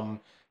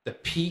from the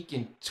peak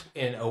in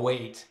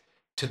 08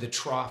 to the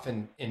trough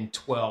in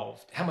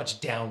 12? How much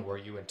down were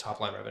you in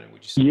top line revenue,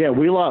 would you say? Yeah,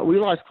 we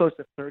lost close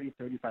to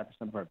 35%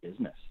 of our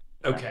business.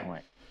 Okay.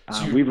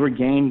 We've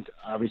regained,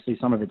 obviously,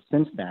 some of it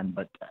since then,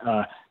 but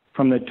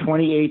from the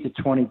 28 to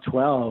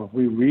 2012,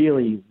 we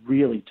really,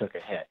 really took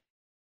a hit.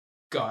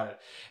 Got it.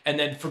 And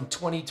then from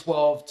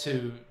 2012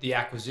 to the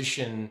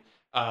acquisition,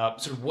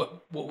 sort of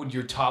what would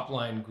your top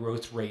line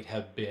growth rate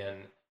have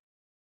been?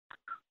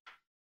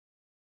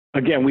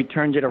 Again, we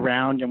turned it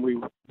around and we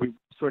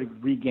sort of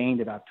regained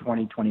about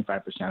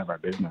 25% of our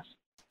business.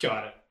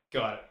 Got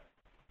it.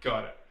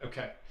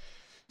 Okay.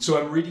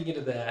 So I'm reading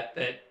into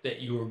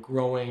that you were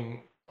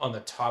growing on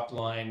the top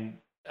line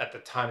at the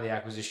time of the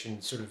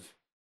acquisition, sort of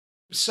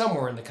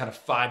somewhere in the kind of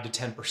 5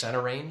 to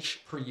 10%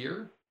 range per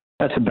year.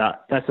 That's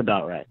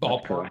about right.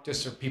 Ballpark,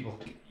 just so people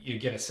you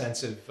get a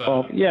sense of.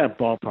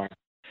 Ballpark.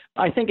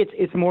 I think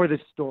it's more the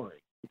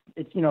story.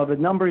 It's the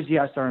numbers,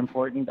 yes, are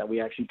important that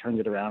we actually turned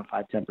it around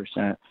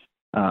 5-10%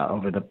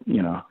 over the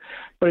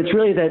but it's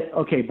really that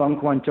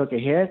Bunk One took a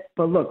hit,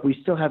 but look, we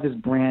still have this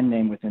brand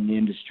name within the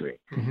industry,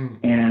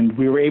 and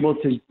we were able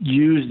to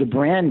use the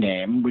brand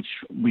name, which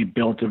we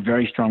built a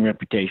very strong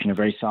reputation, a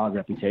very solid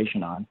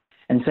reputation on,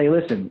 and say,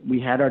 listen, we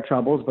had our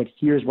troubles, but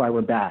here's why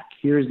we're back.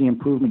 Here's the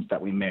improvements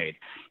that we made.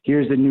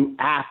 Here's the new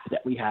app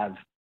that we have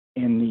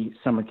in the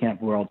summer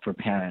camp world for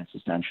parents,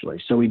 essentially.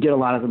 So we did a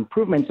lot of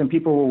improvements, and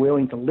people were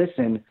willing to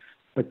listen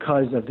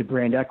because of the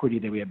brand equity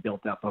that we had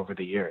built up over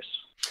the years.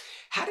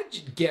 How did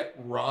you get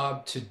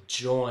Rob to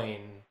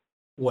join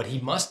what he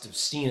must have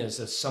seen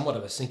as somewhat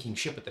of a sinking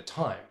ship at the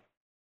time?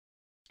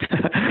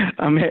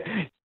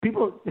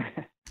 People,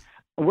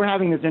 we're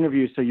having this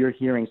interview, so you're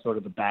hearing sort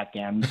of the back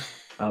end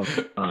of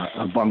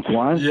Bunk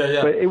One.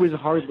 Yeah. But it was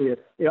hardly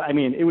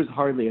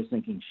a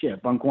sinking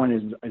ship. Bunk One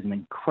is an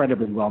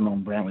incredibly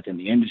well-known brand within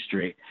the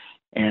industry,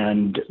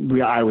 and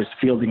I was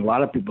fielding a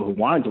lot of people who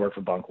wanted to work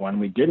for Bunk One.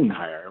 We didn't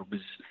hire.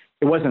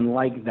 It wasn't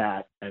like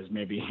that, as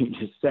maybe you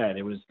just said.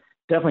 It was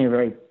definitely a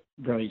very,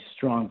 very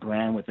strong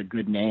brand with a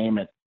good name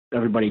that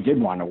everybody did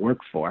want to work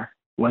for.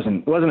 It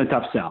wasn't a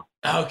tough sell.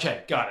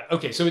 Okay, got it.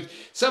 Okay, so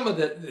some of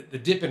the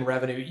dip in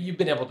revenue, you've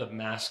been able to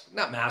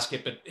not mask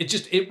it, but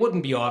it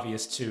wouldn't be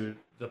obvious to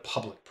the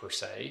public per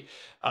se.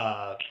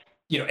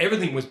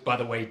 Everything was, by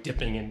the way,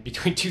 dipping in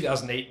between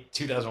 2008 and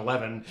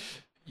 2011.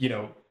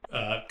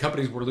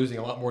 Companies were losing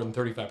a lot more than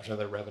 35% of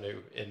their revenue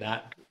in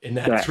that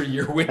right.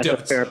 3-year window.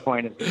 That's a fair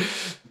point.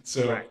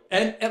 So, right.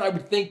 and I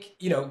would think,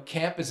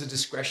 camp is a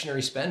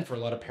discretionary spend for a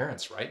lot of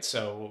parents, right?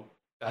 So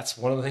that's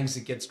one of the things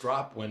that gets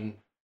dropped when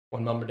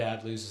mom or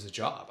dad loses a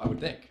job, I would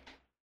think.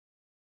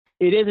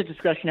 It is a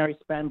discretionary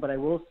spend, but I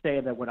will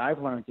say that what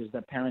I've learned is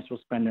that parents will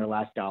spend their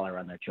last dollar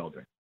on their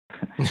children.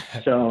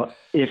 So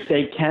if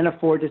they can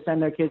afford to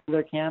send their kids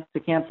to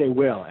camp, they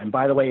will. And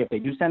by the way, if they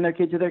do send their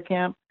kids to their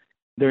camp,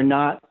 they're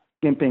not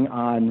skimping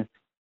on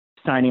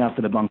signing up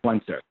for the Bunk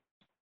One service.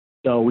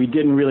 So we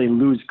didn't really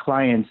lose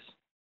clients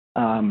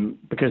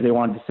because they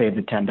wanted to save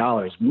the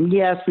 $10.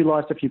 Yes, we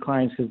lost a few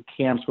clients because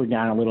camps were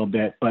down a little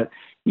bit, but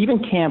even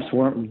camps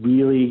weren't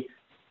really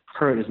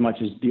hurt as much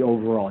as the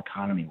overall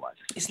economy was.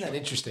 Isn't that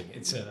interesting?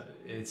 It's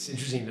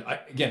interesting.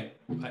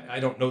 I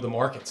don't know the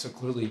market, so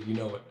clearly you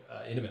know it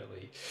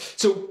intimately.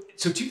 So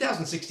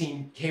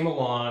 2016 came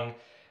along,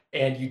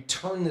 and you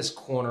turned this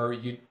corner.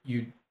 You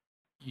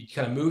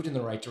kind of moved in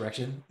the right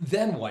direction.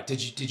 Then what?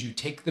 Did you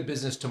take the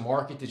business to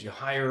market? Did you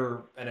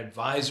hire an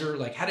advisor?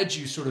 Like, how did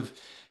you sort of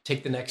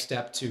take the next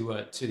step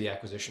to the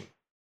acquisition?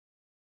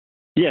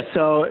 Yeah.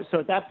 So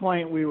at that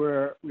point we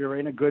were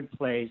in a good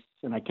place,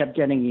 and I kept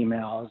getting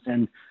emails,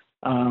 and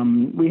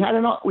we had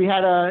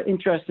an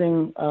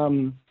interesting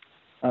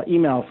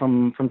email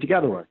from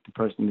TogetherWork,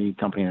 the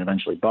company that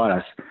eventually bought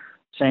us,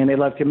 saying they'd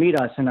love to meet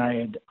us. And I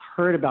had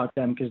heard about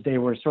them because they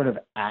were sort of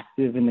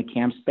active in the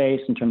camp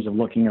space in terms of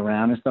looking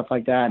around and stuff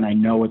like that. And I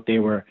know what they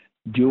were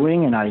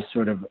doing, and I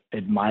sort of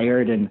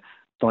admired and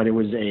thought it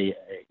was they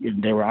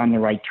were on the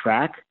right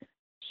track.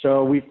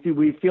 So we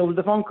fielded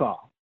the phone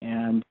call,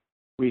 and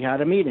we had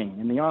a meeting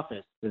in the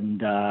office,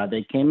 and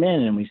they came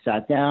in, and we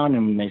sat down,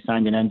 and they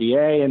signed an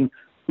NDA, and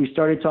we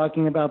started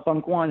talking about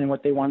Bunk One and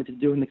what they wanted to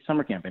do in the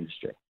summer camp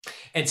industry.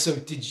 And so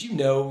did you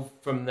know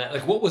from that,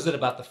 like, what was it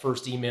about the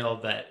first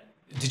email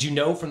did you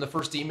know from the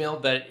first email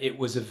that it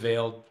was a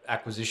veiled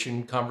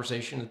acquisition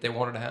conversation that they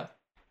wanted to have?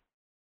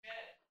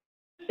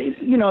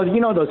 You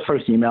know those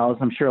first emails.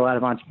 I'm sure a lot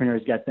of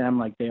entrepreneurs get them.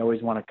 Like, they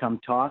always want to come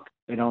talk.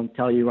 They don't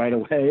tell you right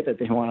away that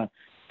they want to.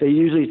 They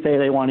usually say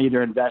they want to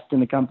either invest in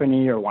the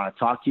company or want to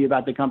talk to you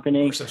about the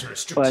company. Or some sort of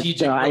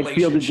strategic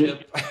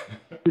relationship.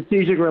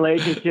 Strategic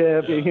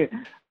relationship.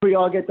 We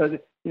all get those.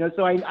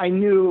 So I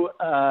knew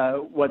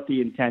what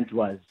the intent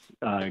was.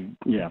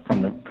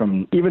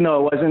 From even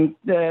though it wasn't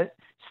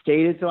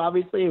stated so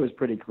obviously, it was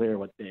pretty clear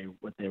what they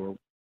were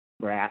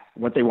at,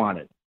 what they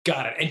wanted.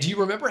 Got it. And do you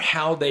remember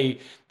how they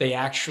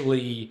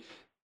actually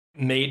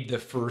made the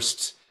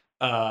first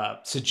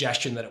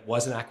suggestion that it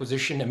was an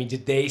acquisition? I mean,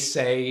 did they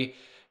say,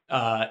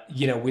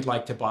 we'd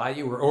like to buy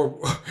you, or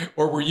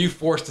were you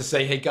forced to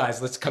say, hey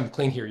guys, let's come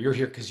clean here. You're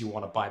here because you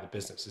want to buy the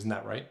business. Isn't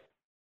that right?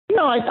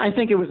 No, I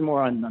think it was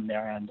more on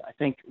their end. I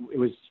think it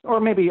was,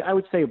 or maybe I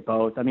would say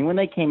both. I mean, when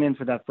they came in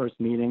for that first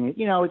meeting,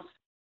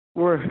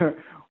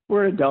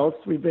 we're adults.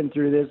 We've been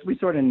through this. We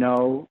sort of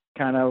know,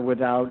 kind of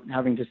without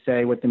having to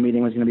say what the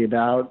meeting was going to be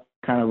about,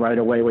 kind of right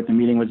away what the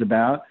meeting was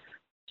about.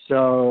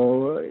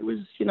 So it was,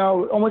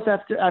 almost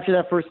after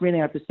that first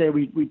meeting, I have to say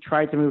we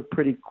tried to move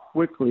pretty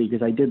quickly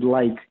because I did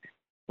like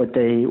what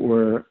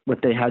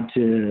they had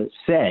to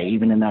say,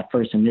 even in that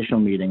first initial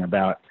meeting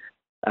about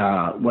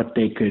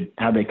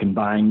how they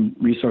combine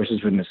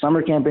resources within the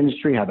summer camp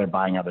industry, how they're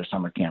buying other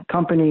summer camp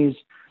companies.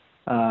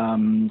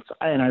 And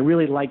I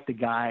really liked the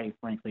guy,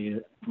 frankly,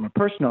 from a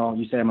personal,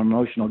 you say I'm an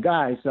emotional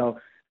guy. So,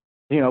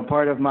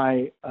 part of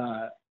my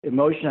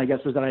emotion, I guess,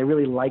 was that I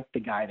really liked the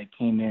guy that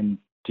came in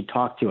to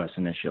talk to us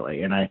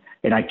initially. And I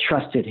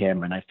trusted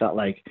him, and I felt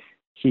like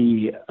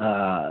he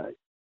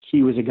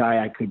was a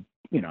guy I could,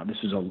 this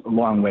was a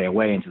long way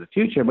away into the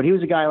future, but he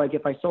was a guy, like,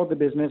 if I sold the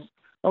business,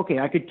 okay,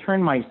 I could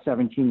turn my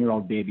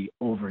 17-year-old baby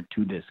over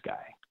to this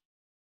guy.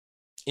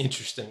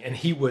 Interesting. And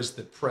he was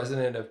the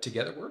president of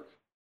Together Work?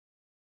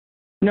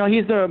 No,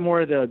 he's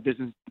more the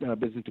business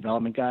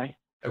development guy.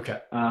 Okay.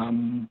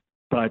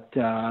 But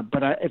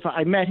if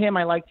I met him,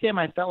 I liked him.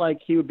 I felt like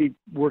he would be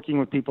working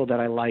with people that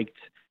I liked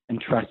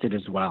and trusted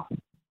as well.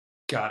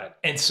 Got it.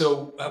 And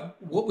so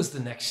what was the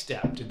next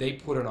step? Did they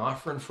put an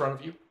offer in front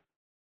of you?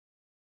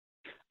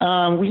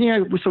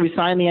 So we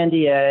signed the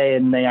NDA,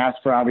 and they asked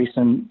for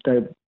obviously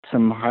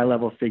some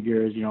high-level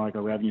figures, like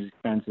our revenues,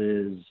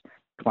 expenses,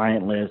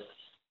 client lists,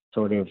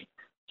 sort of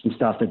some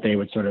stuff that they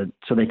would so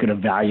they could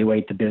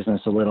evaluate the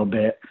business a little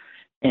bit.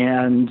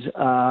 And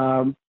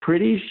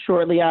pretty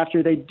shortly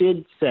after, they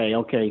did say,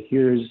 okay,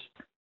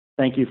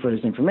 thank you for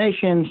this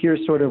information.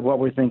 Here's sort of what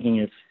we're thinking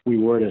if we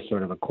were to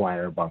sort of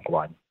acquire Bunk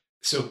One.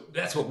 So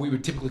that's what we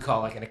would typically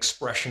call like an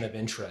expression of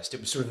interest. It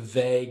was sort of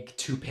vague,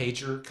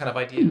 two-pager kind of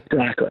idea.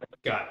 Exactly.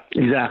 Got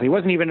it. Exactly. It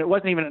wasn't even an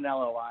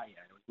LOI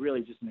yet. It was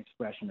really just an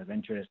expression of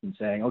interest and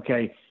saying,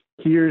 okay,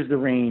 here's the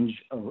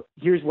range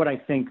here's what I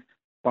think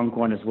Bunk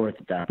One is worth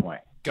at that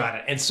point. Got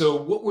it. And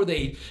so what were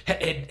they,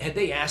 had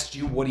they asked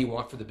you, what do you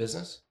want for the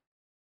business?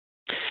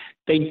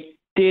 They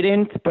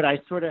didn't, but I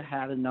sort of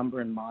had a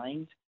number in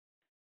mind.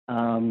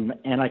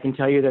 And I can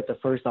tell you that the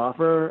first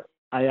offer,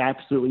 I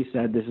absolutely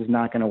said, this is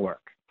not going to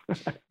work.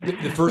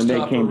 The first they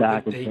offer came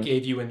back they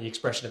gave you in the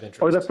expression of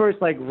interest? Or the first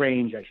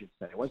range, I should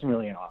say. It wasn't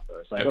really an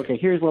offer. It's like, okay,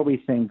 here's what we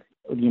think,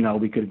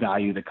 we could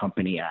value the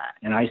company at.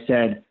 And I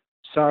said,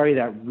 sorry,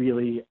 that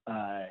really,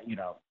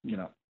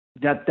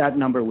 that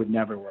number would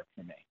never work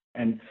for me.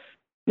 And,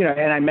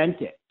 and I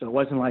meant it. So it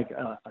wasn't like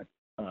a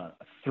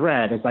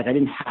threat. It's like I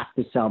didn't have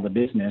to sell the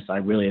business. I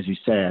really,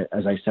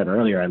 as I said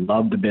earlier, I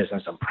love the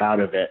business. I'm proud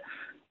of it.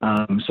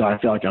 So I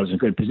felt like I was in a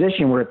good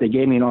position where if they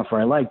gave me an offer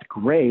I liked,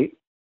 great,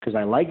 because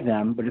I like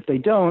them. But if they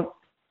don't,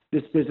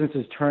 this business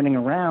is turning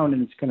around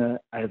and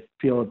I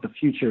feel that the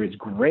future is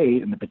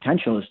great and the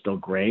potential is still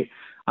great.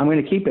 I'm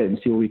going to keep it and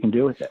see what we can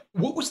do with it.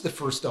 What was the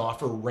first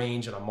offer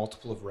range on a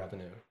multiple of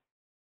revenue?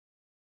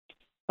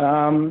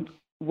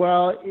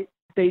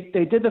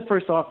 They did the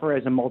first offer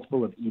as a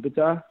multiple of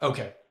EBITDA.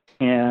 Okay.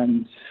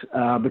 And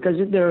because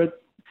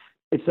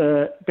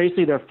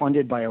basically they're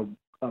funded by a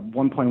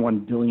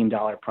 $1.1 billion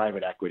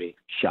private equity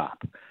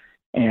shop.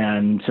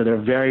 And so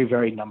they're very,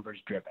 very numbers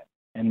driven.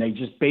 And they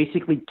just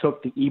basically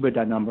took the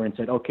EBITDA number and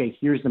said, okay,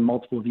 here's the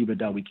multiple of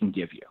EBITDA we can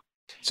give you.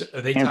 So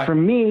are they for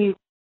me,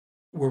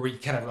 were we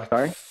kind of like,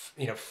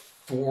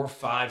 4,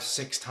 5,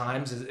 6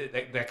 times? Is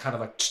it that kind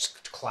of like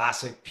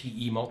classic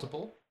PE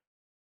multiple?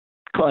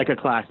 Like a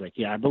classic,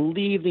 yeah. I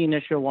believe the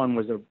initial one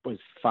was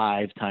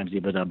 5 times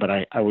EBITDA, but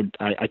I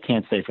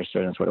can't say for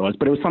certain that's what it was,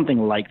 but it was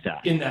something like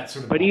that. In that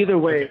sort of. But either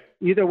way,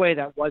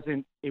 it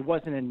wasn't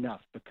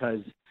enough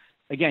because,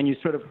 again, you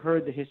sort of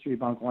heard the history of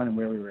Bunk One and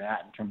where we were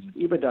at in terms of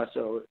EBITDA,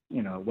 so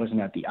it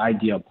wasn't at the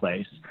ideal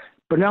place.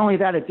 But not only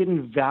that, it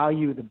didn't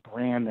value the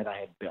brand that I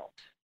had built.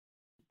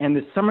 And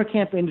the summer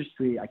camp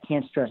industry, I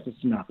can't stress this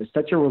enough, is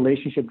such a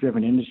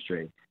relationship-driven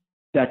industry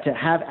that to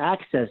have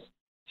access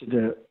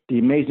to the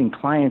amazing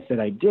clients that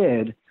I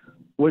did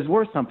was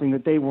worth something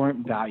that they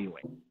weren't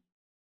valuing.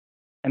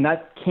 And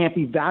that can't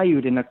be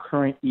valued in a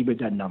current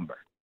EBITDA number.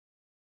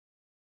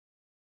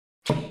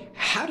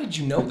 How did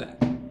you know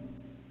that?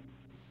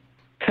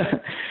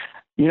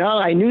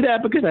 I knew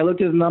that because I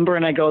looked at the number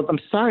and I go, I'm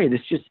sorry,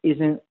 this just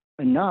isn't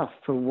enough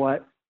for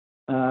what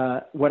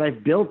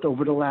I've built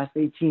over the last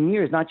 18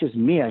 years. Not just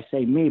me, I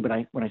say me, but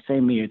when I say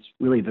me, it's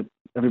really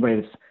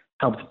everybody that's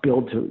helped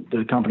build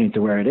the company to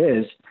where it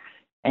is.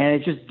 And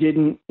it just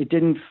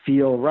didn't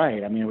feel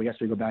right. I mean, I guess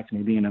we go back to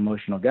me being an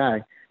emotional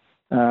guy,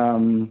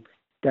 that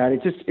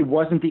it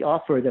wasn't the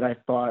offer that I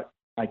thought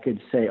I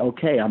could say,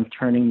 okay, I'm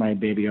turning my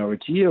baby over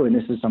to you, and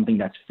this is something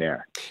that's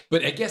fair.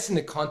 But I guess in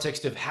the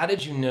context of how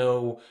did you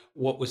know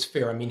what was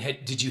fair? I mean,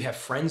 did you have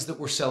friends that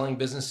were selling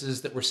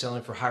businesses that were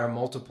selling for higher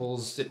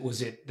multiples?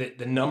 Was it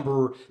the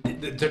number,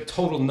 the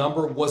total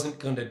number wasn't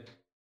going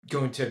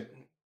to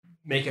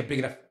make a big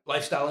enough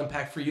lifestyle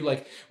impact for you?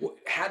 Like,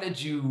 how did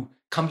you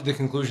come to the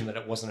conclusion that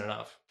it wasn't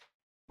enough?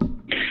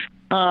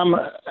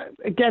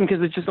 Again,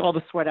 because it's just all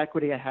the sweat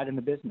equity I had in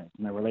the business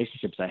and the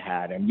relationships I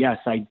had. And yes,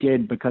 I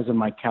did, because of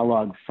my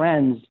Kellogg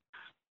friends,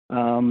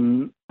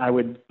 I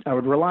would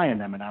rely on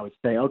them, and I would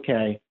say,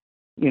 okay,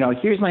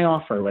 here's my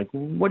offer. Like,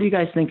 what do you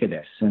guys think of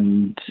this?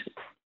 And,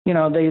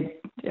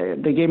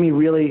 they gave me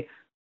really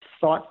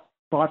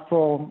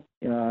thoughtful,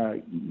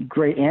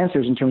 great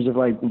answers in terms of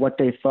like what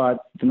they thought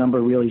the number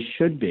really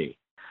should be.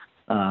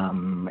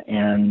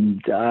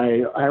 And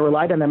I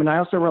relied on them, and I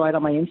also relied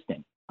on my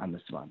instinct on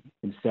this one,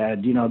 and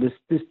said,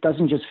 this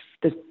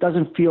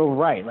doesn't feel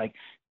right. Like,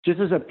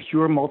 just as a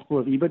pure multiple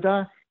of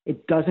EBITDA,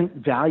 it doesn't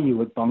value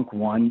what Bunk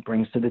One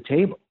brings to the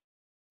table.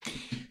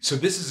 So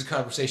this is a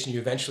conversation you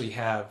eventually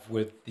have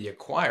with the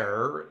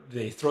acquirer.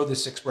 They throw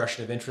this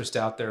expression of interest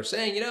out there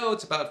saying,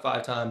 it's about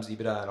 5 times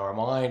EBITDA in our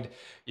mind.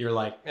 You're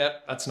like,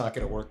 that's not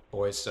going to work,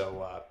 boys.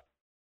 So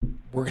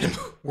we're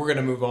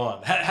gonna move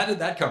on. How did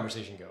that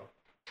conversation go?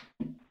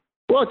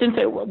 Well,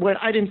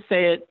 I didn't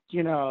say it,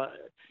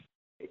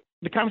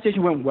 the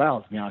conversation went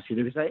well, to be honest with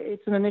you, because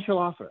it's an initial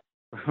offer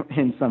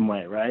in some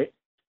way, right?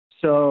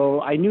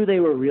 So I knew they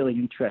were really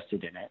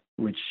interested in it,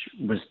 which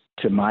was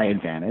to my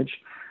advantage.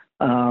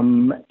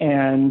 But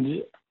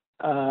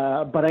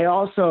I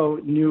also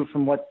knew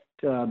from what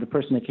the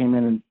person that came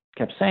in and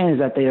kept saying is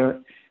that they're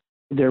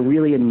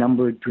really a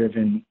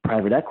number-driven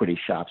private equity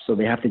shop, so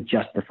they have to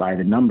justify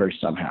the numbers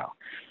somehow.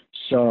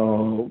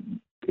 So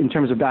in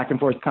terms of back and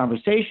forth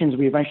conversations,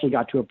 we eventually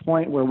got to a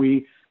point where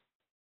we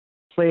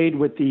played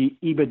with the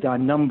EBITDA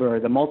number,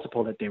 the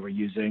multiple that they were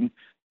using,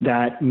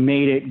 that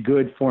made it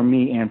good for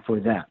me and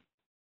for them.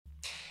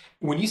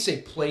 When you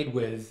say played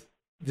with,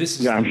 this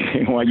is... Yeah, I'm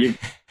saying, well,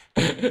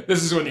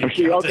 this is when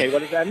you... Okay, what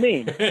does that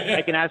mean?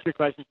 I can ask your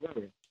questions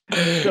later.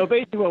 So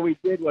basically what we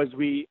did was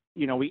we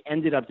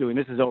ended up doing,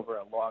 this is over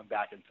a long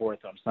back and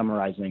forth, I'm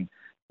summarizing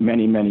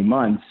many, many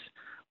months,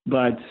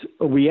 but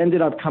we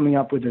ended up coming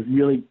up with a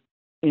really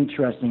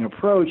interesting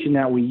approach in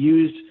that we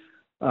used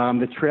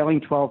the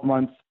trailing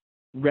 12-month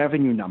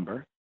revenue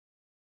number,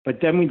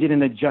 but then we did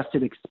an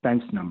adjusted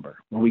expense number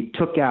where we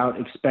took out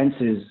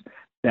expenses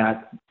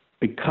that,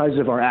 because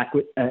of our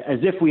as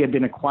if we had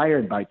been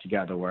acquired by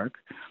TogetherWork,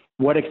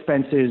 what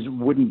expenses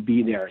wouldn't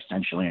be there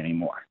essentially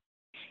anymore.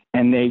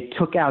 And they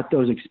took out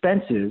those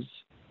expenses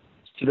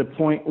to the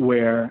point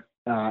where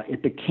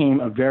it became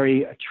a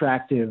very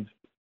attractive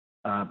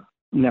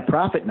net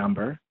profit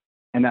number,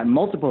 and that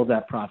multiple of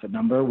that profit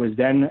number was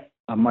then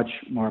a much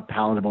more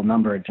palatable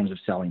number in terms of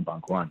selling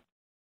Bunk One.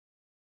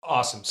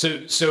 Awesome.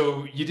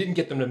 So you didn't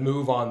get them to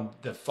move on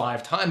the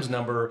 5 times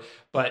number,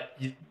 but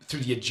through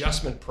the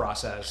adjustment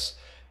process,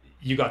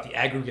 you got the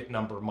aggregate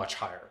number much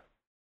higher.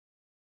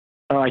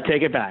 Oh, I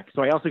take it back.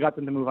 So I also got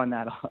them to move on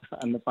that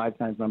on the 5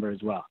 times number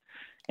as well.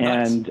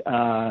 Nice.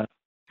 And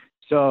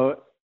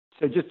so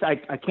just I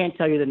can't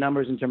tell you the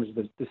numbers in terms of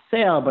the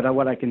sale, but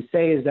what I can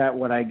say is that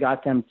what I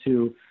got them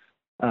to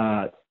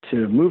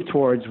move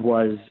towards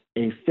was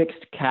a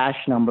fixed cash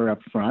number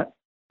up front,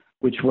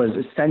 which was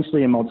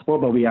essentially a multiple,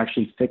 but we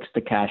actually fixed the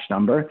cash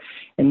number.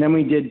 And then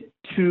we did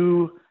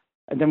a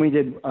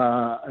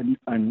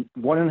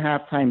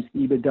 1.5 times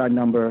EBITDA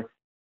number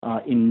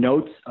in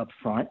notes up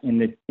front in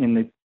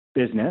the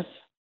business.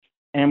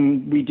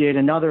 And we did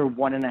another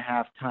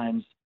 1.5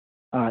 times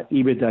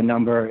EBITDA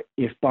number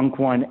if Bunk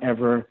One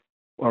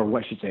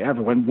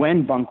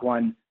when Bunk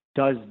One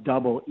does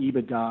double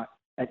EBITDA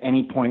at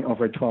any point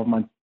over a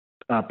 12-month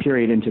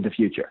period into the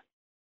future.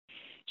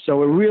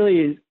 So it really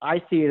is,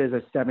 I see it as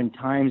a 7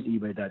 times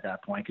EBITDA at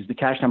that point, because the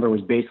cash number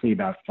was basically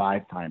about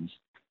 5 times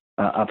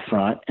up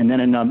front. And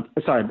then the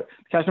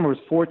cash number was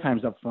 4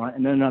 times up front,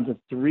 and then another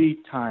 3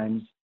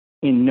 times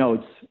in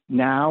notes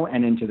now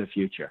and into the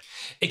future.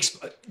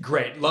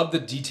 Great. Love the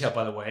detail,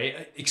 by the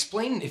way.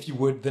 Explain, if you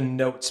would, the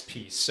notes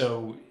piece.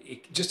 So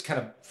just kind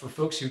of for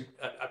folks who,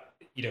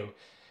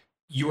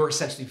 you are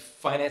essentially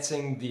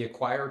financing the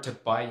acquirer to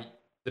buy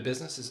the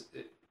business.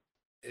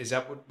 Is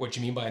that what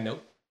you mean by a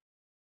note?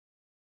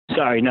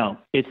 Sorry, no.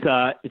 It's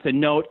a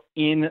note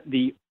in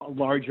the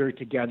larger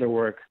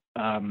TogetherWork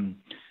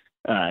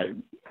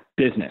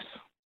business.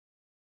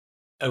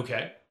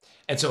 Okay.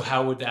 And so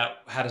how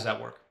does that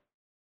work?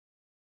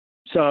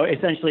 So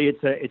essentially,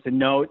 it's a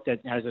note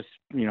that has a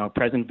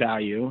present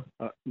value,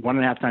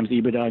 1.5 times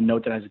EBITDA, a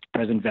note that has a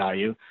present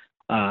value,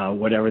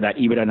 whatever that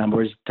EBITDA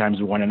number is times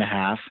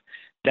 1.5,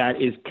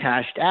 that is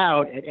cashed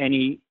out at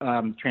any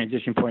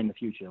transition point in the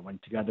future when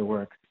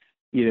TogetherWork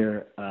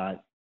either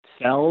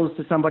sells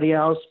to somebody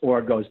else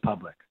or goes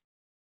public.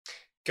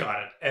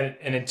 Got it.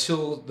 And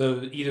until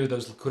either of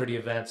those liquidity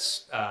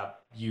events,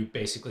 you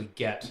basically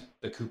get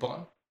the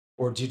coupon,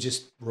 or do you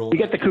just roll? You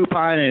get the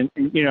coupon, and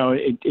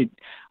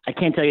I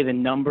can't tell you the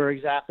number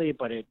exactly,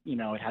 but it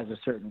has a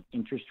certain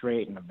interest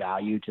rate and a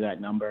value to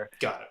that number.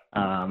 Got it.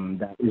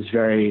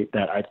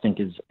 That I think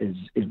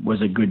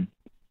was a good.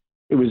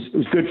 It was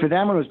good for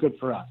them, and it was good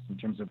for us in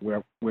terms of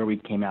where we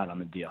came out on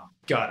the deal.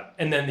 Got it.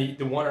 And then the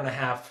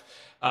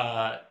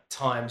 1.5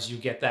 times you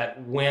get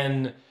that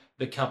when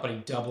the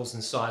company doubles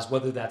in size,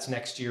 whether that's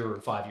next year or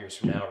 5 years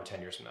from now or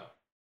 10 years from now.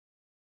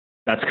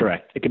 That's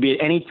correct. It could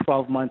be any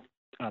 12-month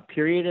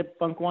period at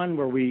Funk One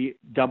where we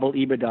double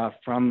EBITDA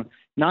from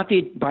not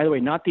the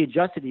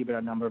adjusted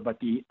EBITDA number, but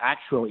the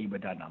actual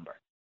EBITDA number.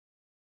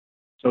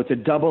 So it's a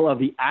double of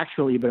the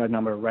actual EBITDA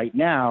number right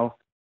now.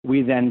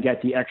 We then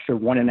get the extra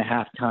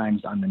 1.5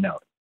 times on the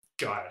note.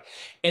 Got it.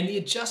 And the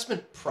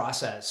adjustment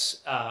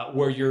process,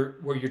 where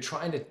you're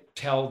trying to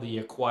tell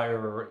the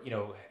acquirer,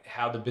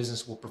 how the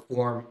business will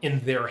perform in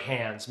their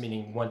hands,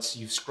 meaning once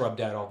you've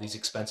scrubbed out all these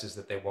expenses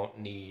that they won't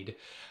need.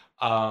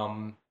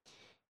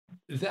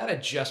 That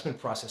adjustment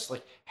process,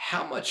 like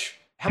how much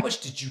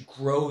did you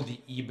grow the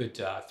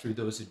EBITDA through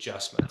those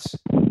adjustments?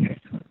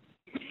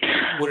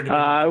 Would it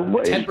have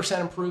been 10%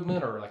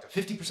 improvement or like a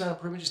 50%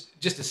 improvement?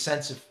 Just a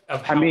sense of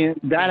how. I mean,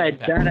 that I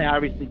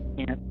obviously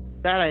can't.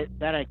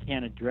 That I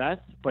can't address,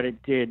 but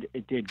it did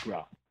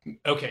grow.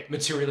 Okay,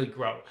 materially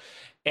grow,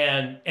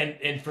 and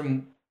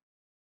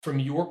from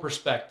your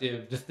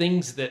perspective, the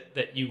things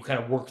that you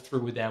kind of worked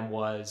through with them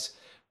was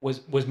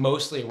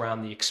mostly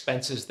around the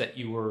expenses that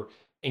you were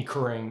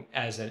incurring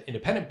as an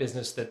independent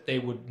business that they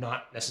would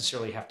not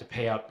necessarily have to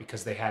pay out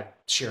because they had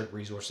shared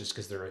resources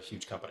because they're a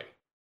huge company.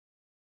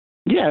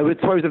 Yeah,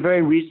 it was a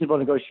very reasonable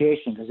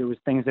negotiation because it was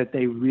things that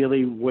they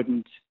really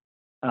wouldn't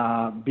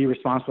be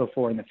responsible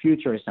for in the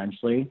future,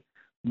 essentially.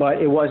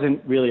 But it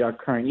wasn't really our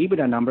current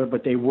EBITDA number,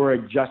 but they were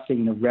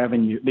adjusting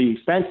the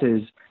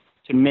expenses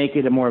to make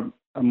it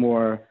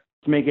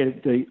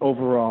the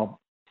overall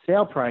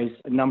sale price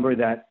a number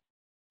that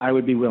I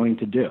would be willing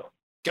to do.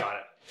 Got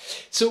it.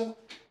 So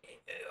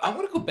I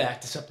want to go back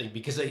to something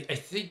because I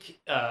think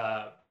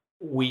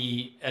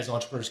we as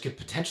entrepreneurs could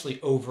potentially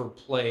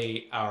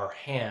overplay our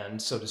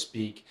hand, so to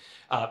speak,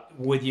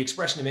 with the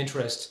expression of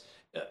interest.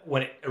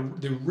 When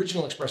the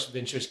original expression of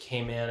interest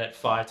came in at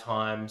 5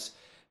 times,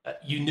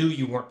 you knew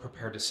you weren't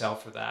prepared to sell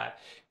for that.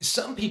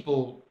 Some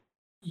people,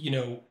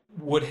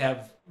 would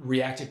have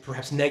reacted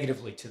perhaps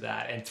negatively to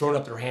that and thrown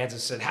up their hands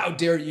and said, "How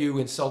dare you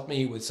insult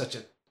me with such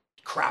a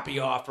crappy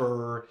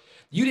offer?"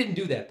 You didn't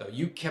do that though.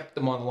 You kept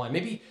them on the line.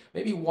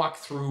 Maybe walk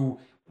through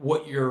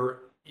what your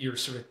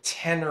sort of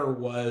tenor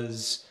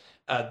was,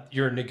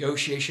 your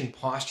negotiation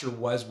posture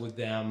was with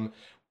them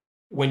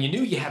when you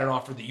knew you had an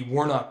offer that you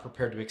were not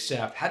prepared to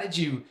accept. How did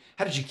you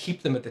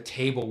keep them at the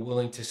table,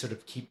 willing to sort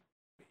of keep,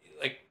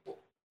 like,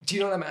 do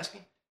you know what I'm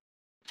asking?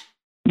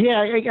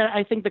 Yeah,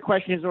 I think the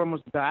question is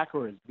almost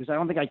backwards because I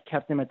don't think I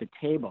kept them at the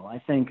table. I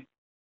think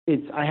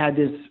I had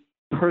this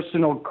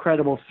personal,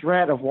 credible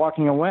threat of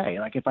walking away,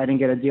 like if I didn't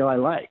get a deal I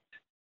liked.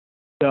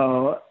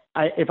 So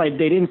they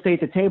didn't stay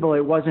at the table,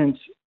 it wasn't.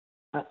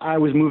 I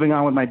was moving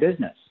on with my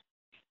business,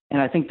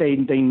 and I think they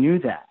knew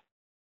that.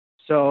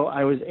 So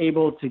I was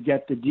able to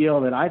get the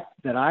deal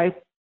that I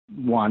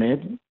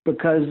wanted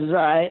because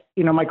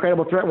my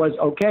credible threat was,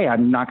 okay,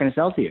 I'm not going to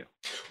sell to you.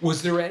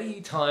 Was there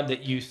any time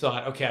that you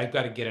thought, okay, I've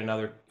got to get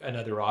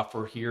another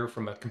offer here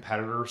from a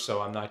competitor,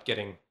 so I'm not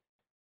getting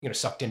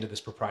sucked into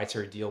this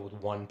proprietary deal with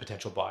one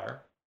potential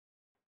buyer?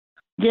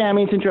 Yeah, I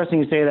mean, it's interesting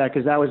you say that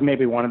because that was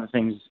maybe one of the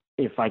things.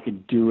 If I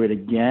could do it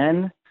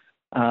again,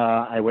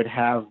 I would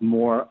have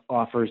more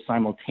offers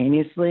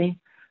simultaneously.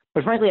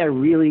 But frankly, I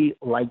really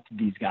liked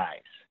these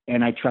guys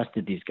and I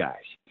trusted these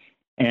guys.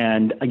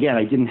 And again,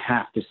 I didn't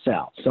have to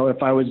sell. So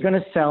if I was going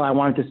to sell, I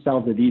wanted to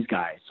sell to these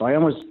guys. So I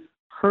almost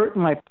hurt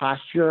my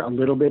posture a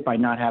little bit by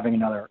not having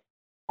another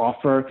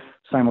offer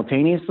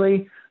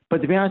simultaneously.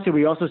 But to be honest with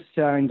you, we also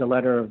signed a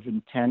letter of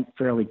intent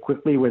fairly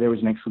quickly where there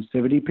was an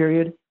exclusivity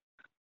period.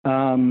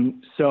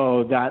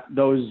 So that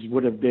those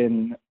would have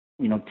been,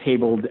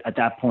 tabled at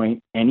that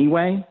point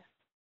anyway.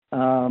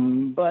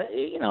 But,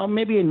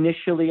 maybe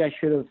initially I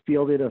should have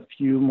fielded a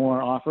few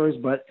more offers,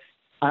 but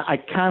I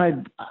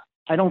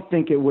don't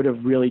think it would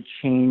have really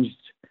changed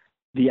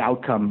the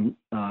outcome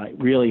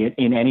really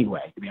in any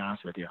way, to be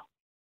honest with you.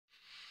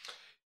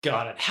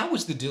 Got it. How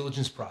was the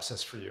diligence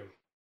process for you?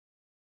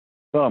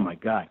 Oh, my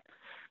God.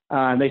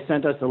 They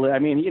sent us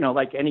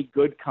like any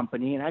good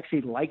company, and I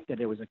actually liked that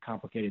it was a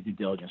complicated due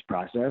diligence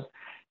process.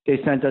 They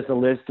sent us a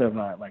list of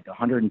like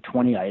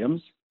 120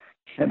 items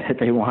that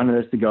they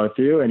wanted us to go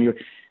through, and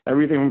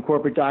everything from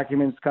corporate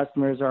documents,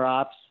 customers, our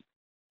ops,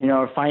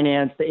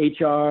 finance, the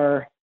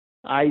HR,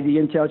 the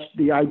intel,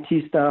 the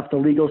IT stuff, the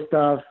legal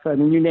stuff. I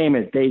mean, you name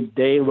it.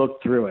 They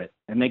looked through it,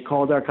 and they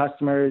called our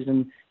customers,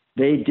 and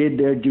they did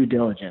their due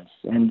diligence.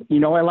 And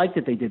I like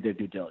that they did their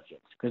due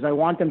diligence because I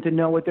want them to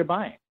know what they're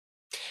buying.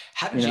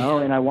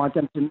 And I want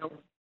them to know.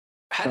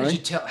 How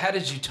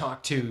did you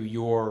talk to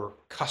your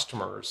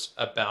customers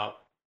about?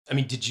 I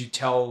mean, did you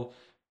tell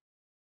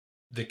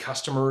the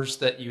customers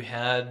that you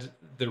had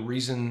the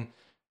reason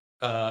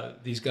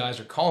these guys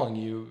are calling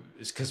you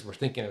is because we're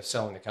thinking of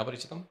selling the company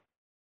to them?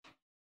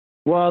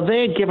 Well,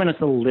 they had given us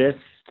a list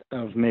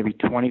of maybe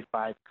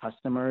 25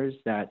 customers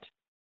that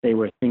they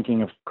were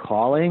thinking of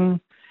calling.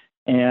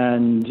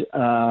 And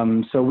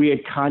so we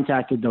had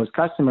contacted those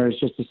customers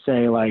just to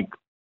say, like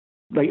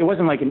it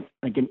wasn't like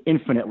an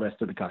infinite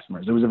list of the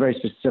customers. It was a very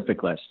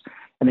specific list.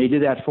 And they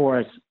did that for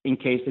us in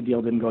case the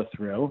deal didn't go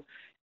through.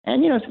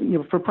 And,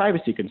 for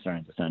privacy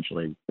concerns,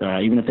 essentially.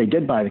 Even if they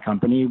did buy the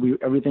company,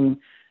 everything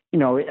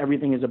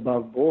is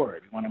above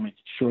board. We want to make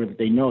sure that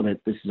they know that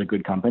this is a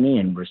good company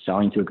and we're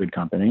selling to a good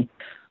company.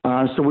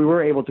 So we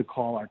were able to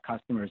call our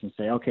customers and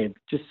say, okay,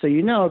 just so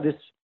you know, this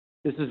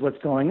is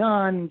what's going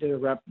on.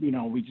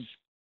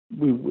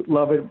 We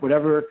love it.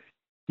 Whatever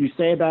you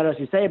say about us,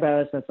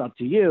 that's up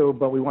to you,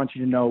 but we want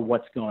you to know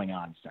what's going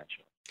on,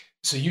 essentially.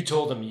 So you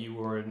told them you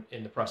were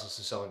in the process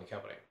of selling the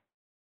company.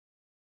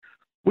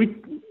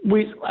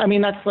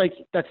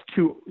 That's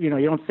too, you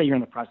don't say you're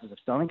in the process of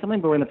selling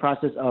something, but we're in the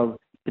process of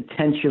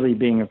potentially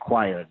being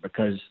acquired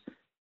because,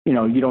 you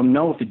don't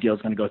know if the deal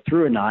is going to go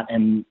through or not.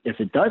 And if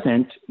it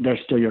doesn't, they're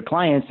still your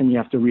clients and you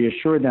have to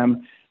reassure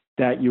them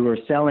that you were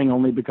selling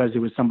only because it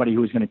was somebody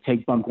who was going to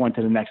take Bunk One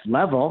to the next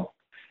level.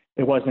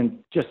 It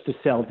wasn't just to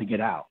sell to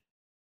get out.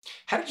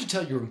 How did you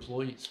tell your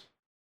employees?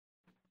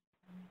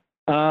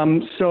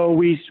 So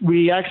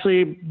we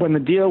actually, when the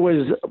deal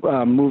was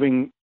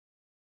moving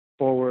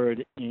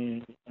forward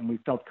and we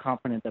felt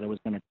confident that it was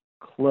going to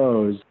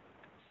close,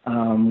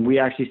 we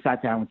actually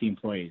sat down with the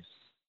employees,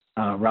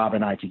 Rob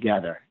and I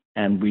together,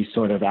 and we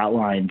sort of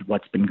outlined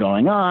what's been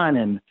going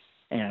on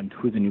and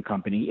who the new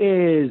company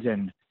is,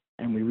 and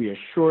we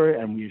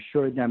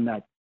assured them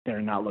that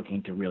they're not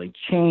looking to really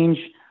change,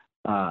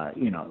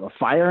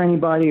 fire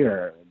anybody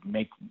or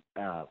make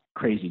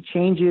crazy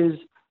changes,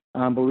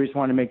 but we just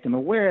want to make them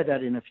aware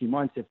that in a few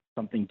months, if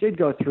something did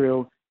go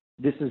through,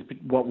 this is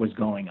what was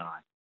going on.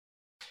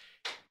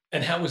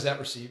 And how was that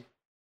received?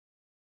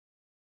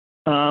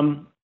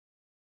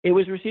 It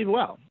was received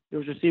well.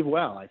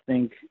 I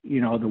think,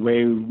 the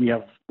way we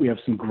have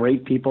some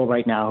great people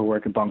right now who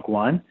work at Bunk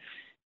One,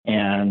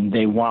 and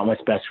they want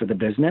what's best for the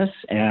business.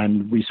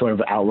 And we sort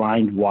of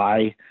outlined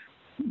why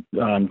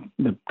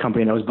the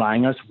company that was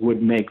buying us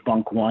would make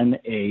Bunk One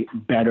a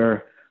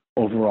better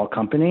overall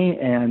company,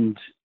 and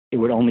it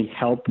would only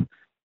help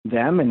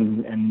them,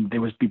 and they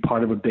would be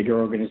part of a bigger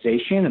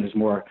organization, and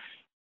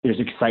there's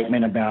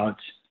excitement about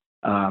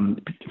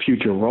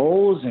future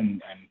roles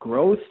and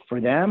growth for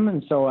them.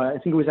 And so I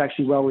think it was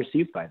actually well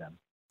received by them.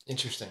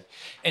 Interesting.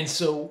 And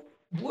so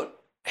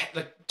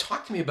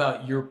talk to me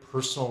about your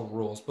personal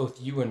roles, both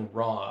you and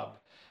Rob,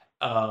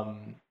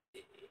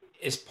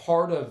 as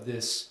part of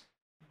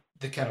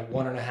the kind of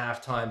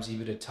 1.5 times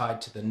EBITDA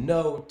tied to the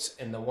note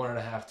and the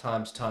 1.5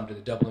 times time to the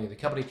doubling of the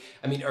company.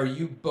 I mean, are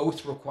you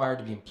both required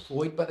to be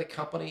employed by the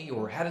company,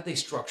 or how did they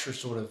structure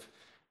sort of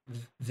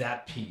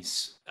that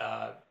piece?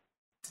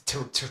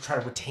 To try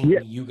to retain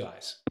you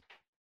guys?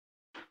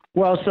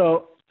 Well,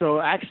 so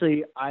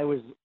actually, I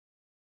was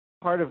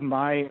part of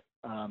my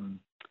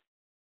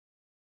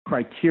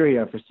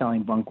criteria for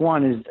selling Bunk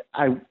One is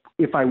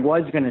if I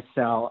was going to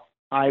sell,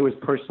 I was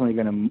personally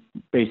going to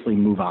basically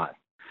move on.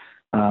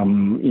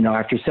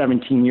 After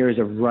 17 years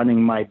of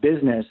running my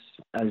business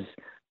as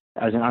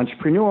an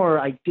entrepreneur,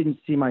 I didn't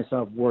see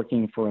myself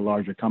working for a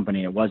larger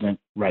company. It wasn't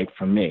right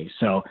for me.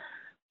 So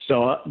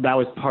that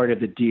was part of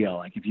the deal.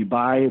 Like, if you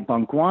buy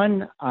Bunk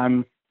One,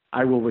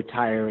 I will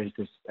retire as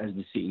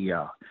the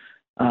CEO.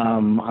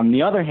 On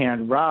the other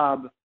hand,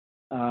 Rob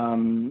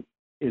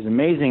is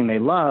amazing. They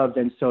loved,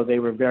 and so they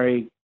were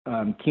very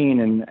keen,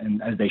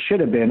 and as they should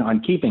have been,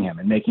 on keeping him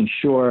and making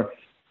sure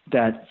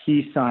that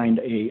he signed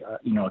a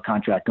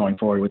contract going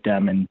forward with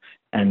them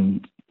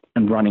and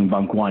running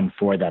Bunk One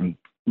for them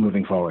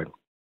moving forward.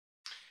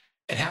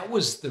 And how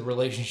was the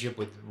relationship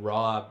with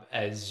Rob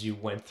as you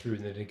went through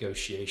the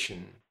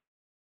negotiation?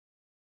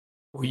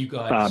 Were you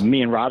guys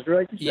me and Rob's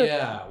relationship?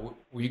 Yeah.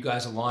 Were you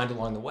guys aligned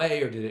along the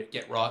way, or did it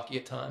get rocky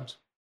at times?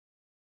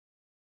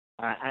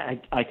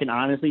 I can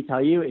honestly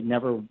tell you, it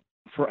never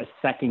for a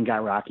second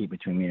got rocky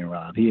between me and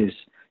Rob. He is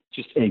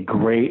just a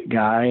great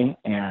guy,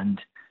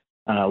 and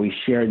we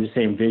share the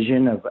same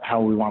vision of how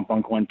we want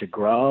Bunk One to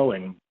grow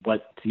and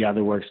what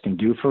Together Works can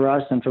do for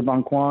us and for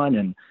Bunk One.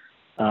 And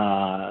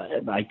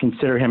I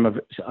consider him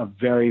a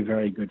very,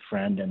 very good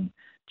friend and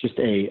just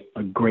a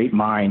great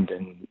mind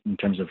in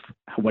terms of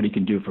what he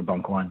can do for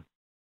Bunk One.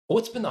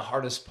 What's been the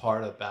hardest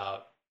part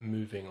about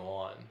moving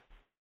on?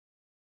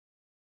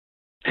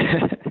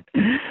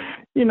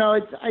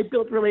 I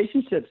built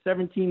relationships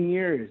 17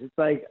 years. It's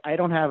like I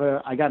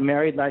got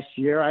married last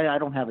year. I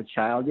don't have a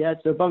child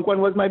yet. So Bunk One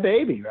was my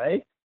baby,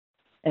 right?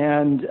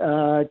 And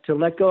to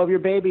let go of your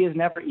baby is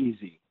never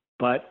easy.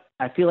 But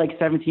I feel like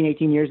 17,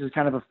 18 years is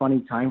kind of a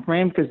funny time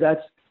frame because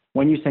that's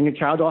when you send your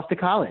child off to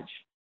college.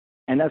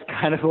 And that's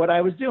kind of what I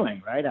was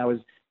doing, right?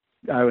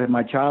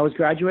 My child was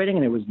graduating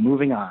and it was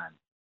moving on.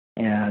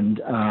 And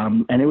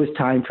it was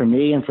time for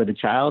me and for the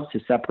child to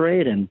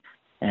separate and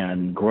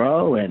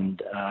grow. And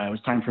it was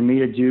time for me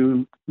to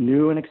do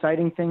new and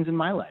exciting things in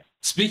my life.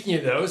 Speaking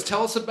of those,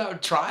 tell us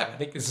about Tribe. I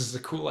think this is a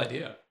cool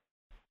idea.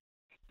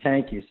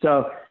 Thank you.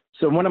 So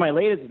So one of my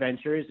latest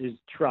ventures is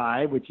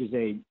Tribe, which is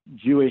a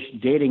Jewish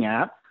dating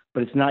app,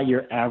 but it's not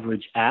your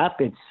average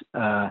app. It's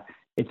a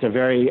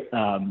very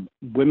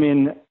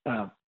women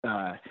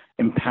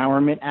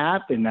empowerment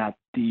app, in that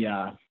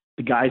the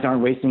guys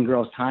aren't wasting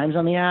girls' times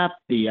on the app.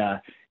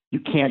 You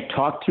can't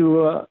talk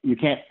to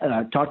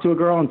a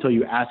girl until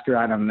you ask her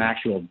out on an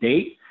actual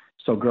date.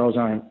 So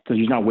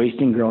you're not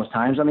wasting girls'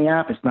 times on the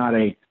app. It's not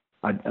a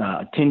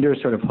Tinder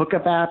sort of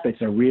hookup app.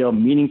 It's a real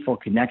meaningful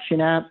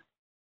connection app,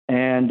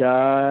 and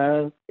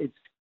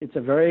it's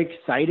a very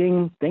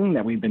exciting thing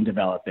that we've been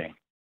developing.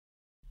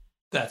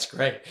 That's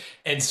great.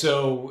 And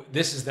so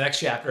this is the next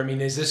chapter. I mean,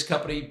 is this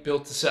company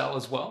built to sell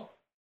as well?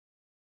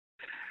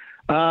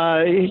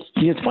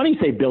 It's funny you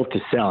say built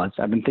to sell.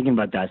 I've been thinking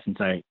about that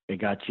since I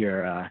got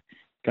your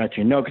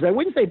note, because I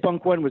wouldn't say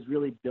Bunk One was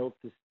really built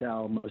to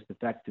sell most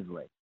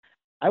effectively.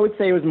 I would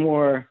say it was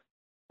more,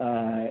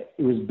 it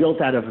was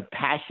built out of a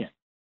passion,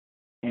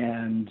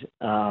 and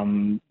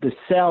the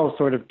sell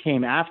sort of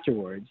came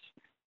afterwards.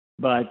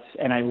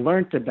 And I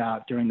learned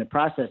during the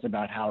process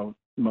about how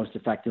most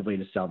effectively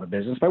to sell the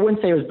business. But I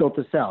wouldn't say it was built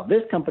to sell.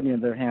 This company, on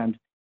the other hand,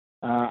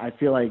 I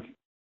feel like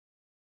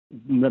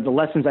the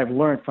lessons I've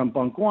learned from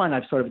Bunk One,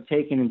 I've sort of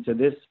taken into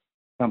this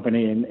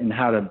company and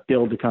how to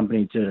build the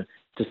company to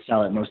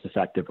sell it most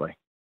effectively.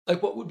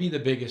 Like, what would be the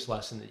biggest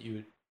lesson that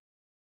you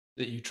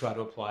try to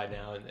apply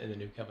now in the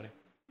new company?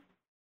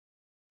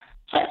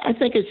 I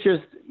think it's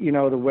just,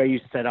 the way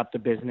you set up the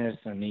business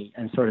and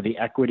sort of the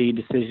equity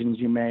decisions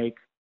you make,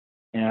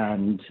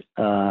 and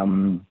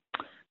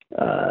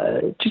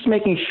just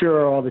making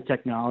sure all the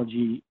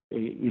technology,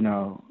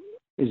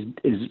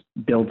 is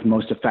built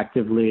most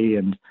effectively,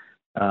 and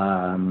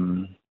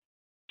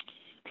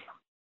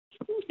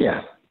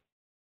yeah.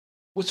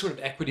 What sort of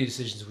equity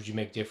decisions would you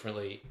make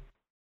differently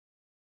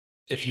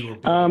if you were?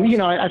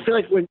 I feel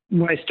like when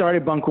I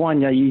started Bunk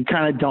One, you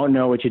kind of don't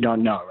know what you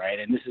don't know, right?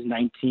 And this is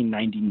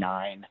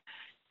 1999,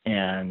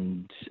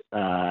 and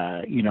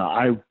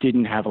I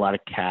didn't have a lot of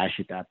cash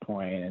at that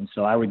point, and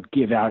so I would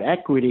give out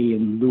equity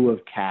in lieu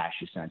of cash,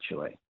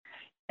 essentially.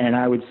 And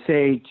I would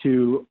say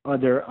to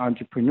other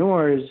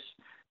entrepreneurs,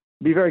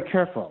 be very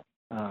careful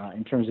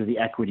in terms of the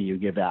equity you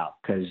give out,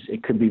 because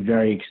it could be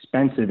very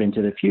expensive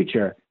into the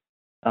future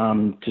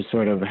to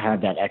sort of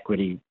have that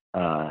equity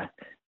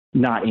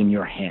not in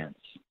your hands.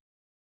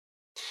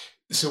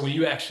 So when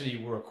you actually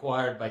were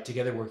acquired by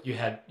TogetherWork,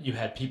 you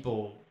had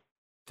people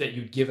that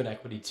you'd given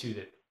equity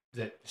to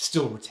that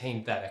still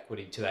retained that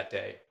equity to that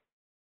day.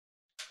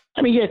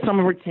 I mean, yeah, some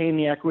retained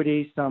the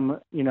equity, some,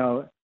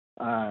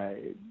 I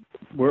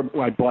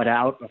bought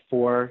out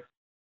before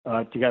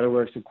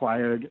TogetherWorks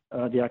acquired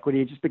the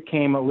equity. It just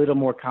became a little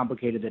more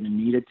complicated than it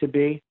needed to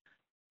be.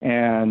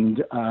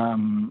 And,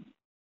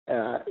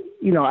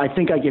 I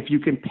think like if you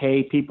can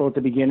pay people at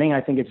the beginning,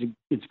 I think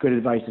it's good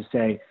advice to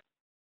say,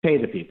 pay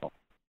the people.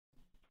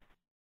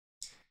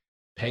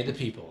 Pay the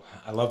people.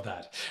 I love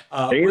that.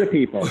 Pay the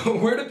people.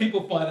 Where do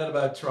people find out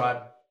about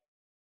Tribe?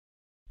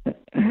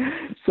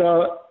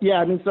 So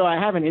I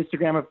have an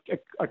Instagram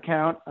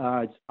account.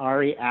 It's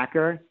Ari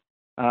Acker.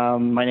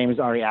 My name is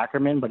Ari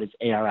Ackerman, but it's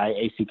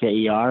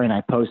Ariacker, and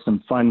I post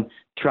some fun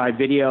Tribe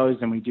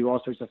videos, and we do all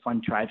sorts of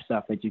fun Tribe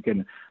stuff that you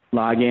can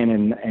log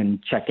in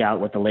and check out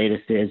what the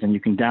latest is, and you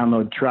can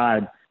download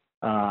Tribe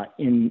on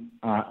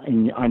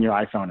your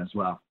iPhone as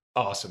well.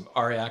 Awesome.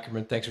 Ari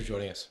Ackerman, thanks for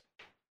joining us.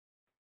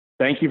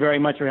 Thank you very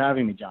much for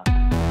having me, John.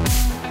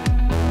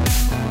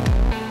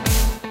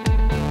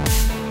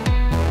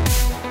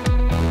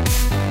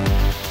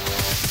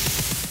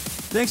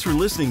 Thanks for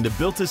listening to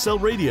Built to Sell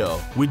Radio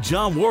with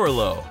John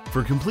Warrillow.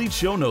 For complete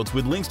show notes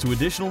with links to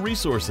additional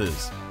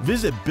resources,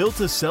 visit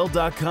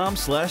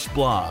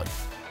builttosell.com/blog.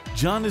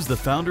 John is the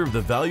founder of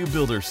the Value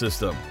Builder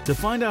System. To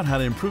find out how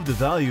to improve the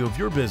value of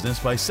your business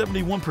by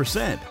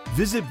 71%,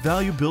 visit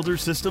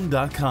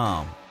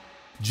valuebuildersystem.com.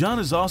 John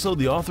is also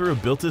the author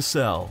of Built to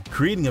Sell,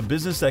 Creating a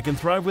Business That Can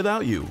Thrive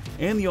Without You,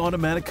 and The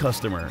Automatic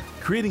Customer,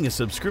 Creating a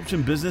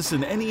Subscription Business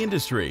in Any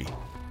Industry.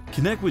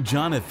 Connect with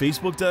John at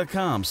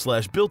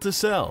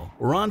facebook.com/builttosell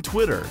or on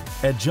Twitter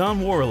at John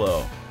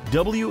Warrillow,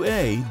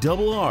 WARRILLOW.